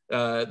me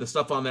the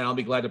stuff on that, I'll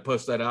be glad to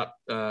post that out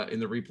in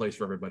the replays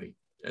for everybody.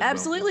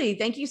 Absolutely. Well.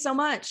 Thank you so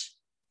much.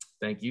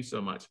 Thank you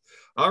so much.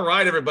 All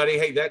right, everybody.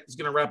 Hey, that's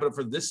going to wrap it up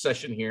for this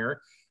session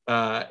here.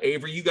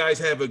 Avery, you guys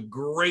have a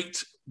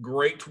great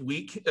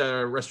week,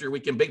 rest of your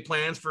weekend. Big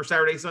plans for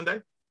Saturday,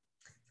 Sunday?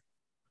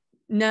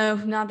 No,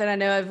 not that I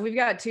know of. We've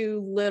got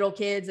 2 little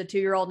kids, a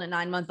 2-year-old and a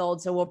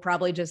 9-month-old. So we'll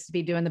probably just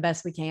be doing the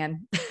best we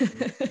can.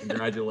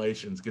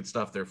 Congratulations. Good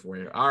stuff there for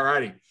you. All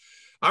righty.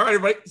 All right,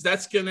 everybody.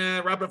 That's going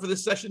to wrap it up for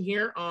this session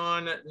here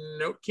on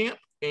Note Camp.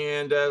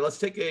 And let's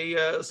take a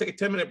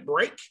 10-minute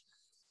break,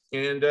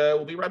 and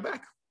we'll be right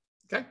back.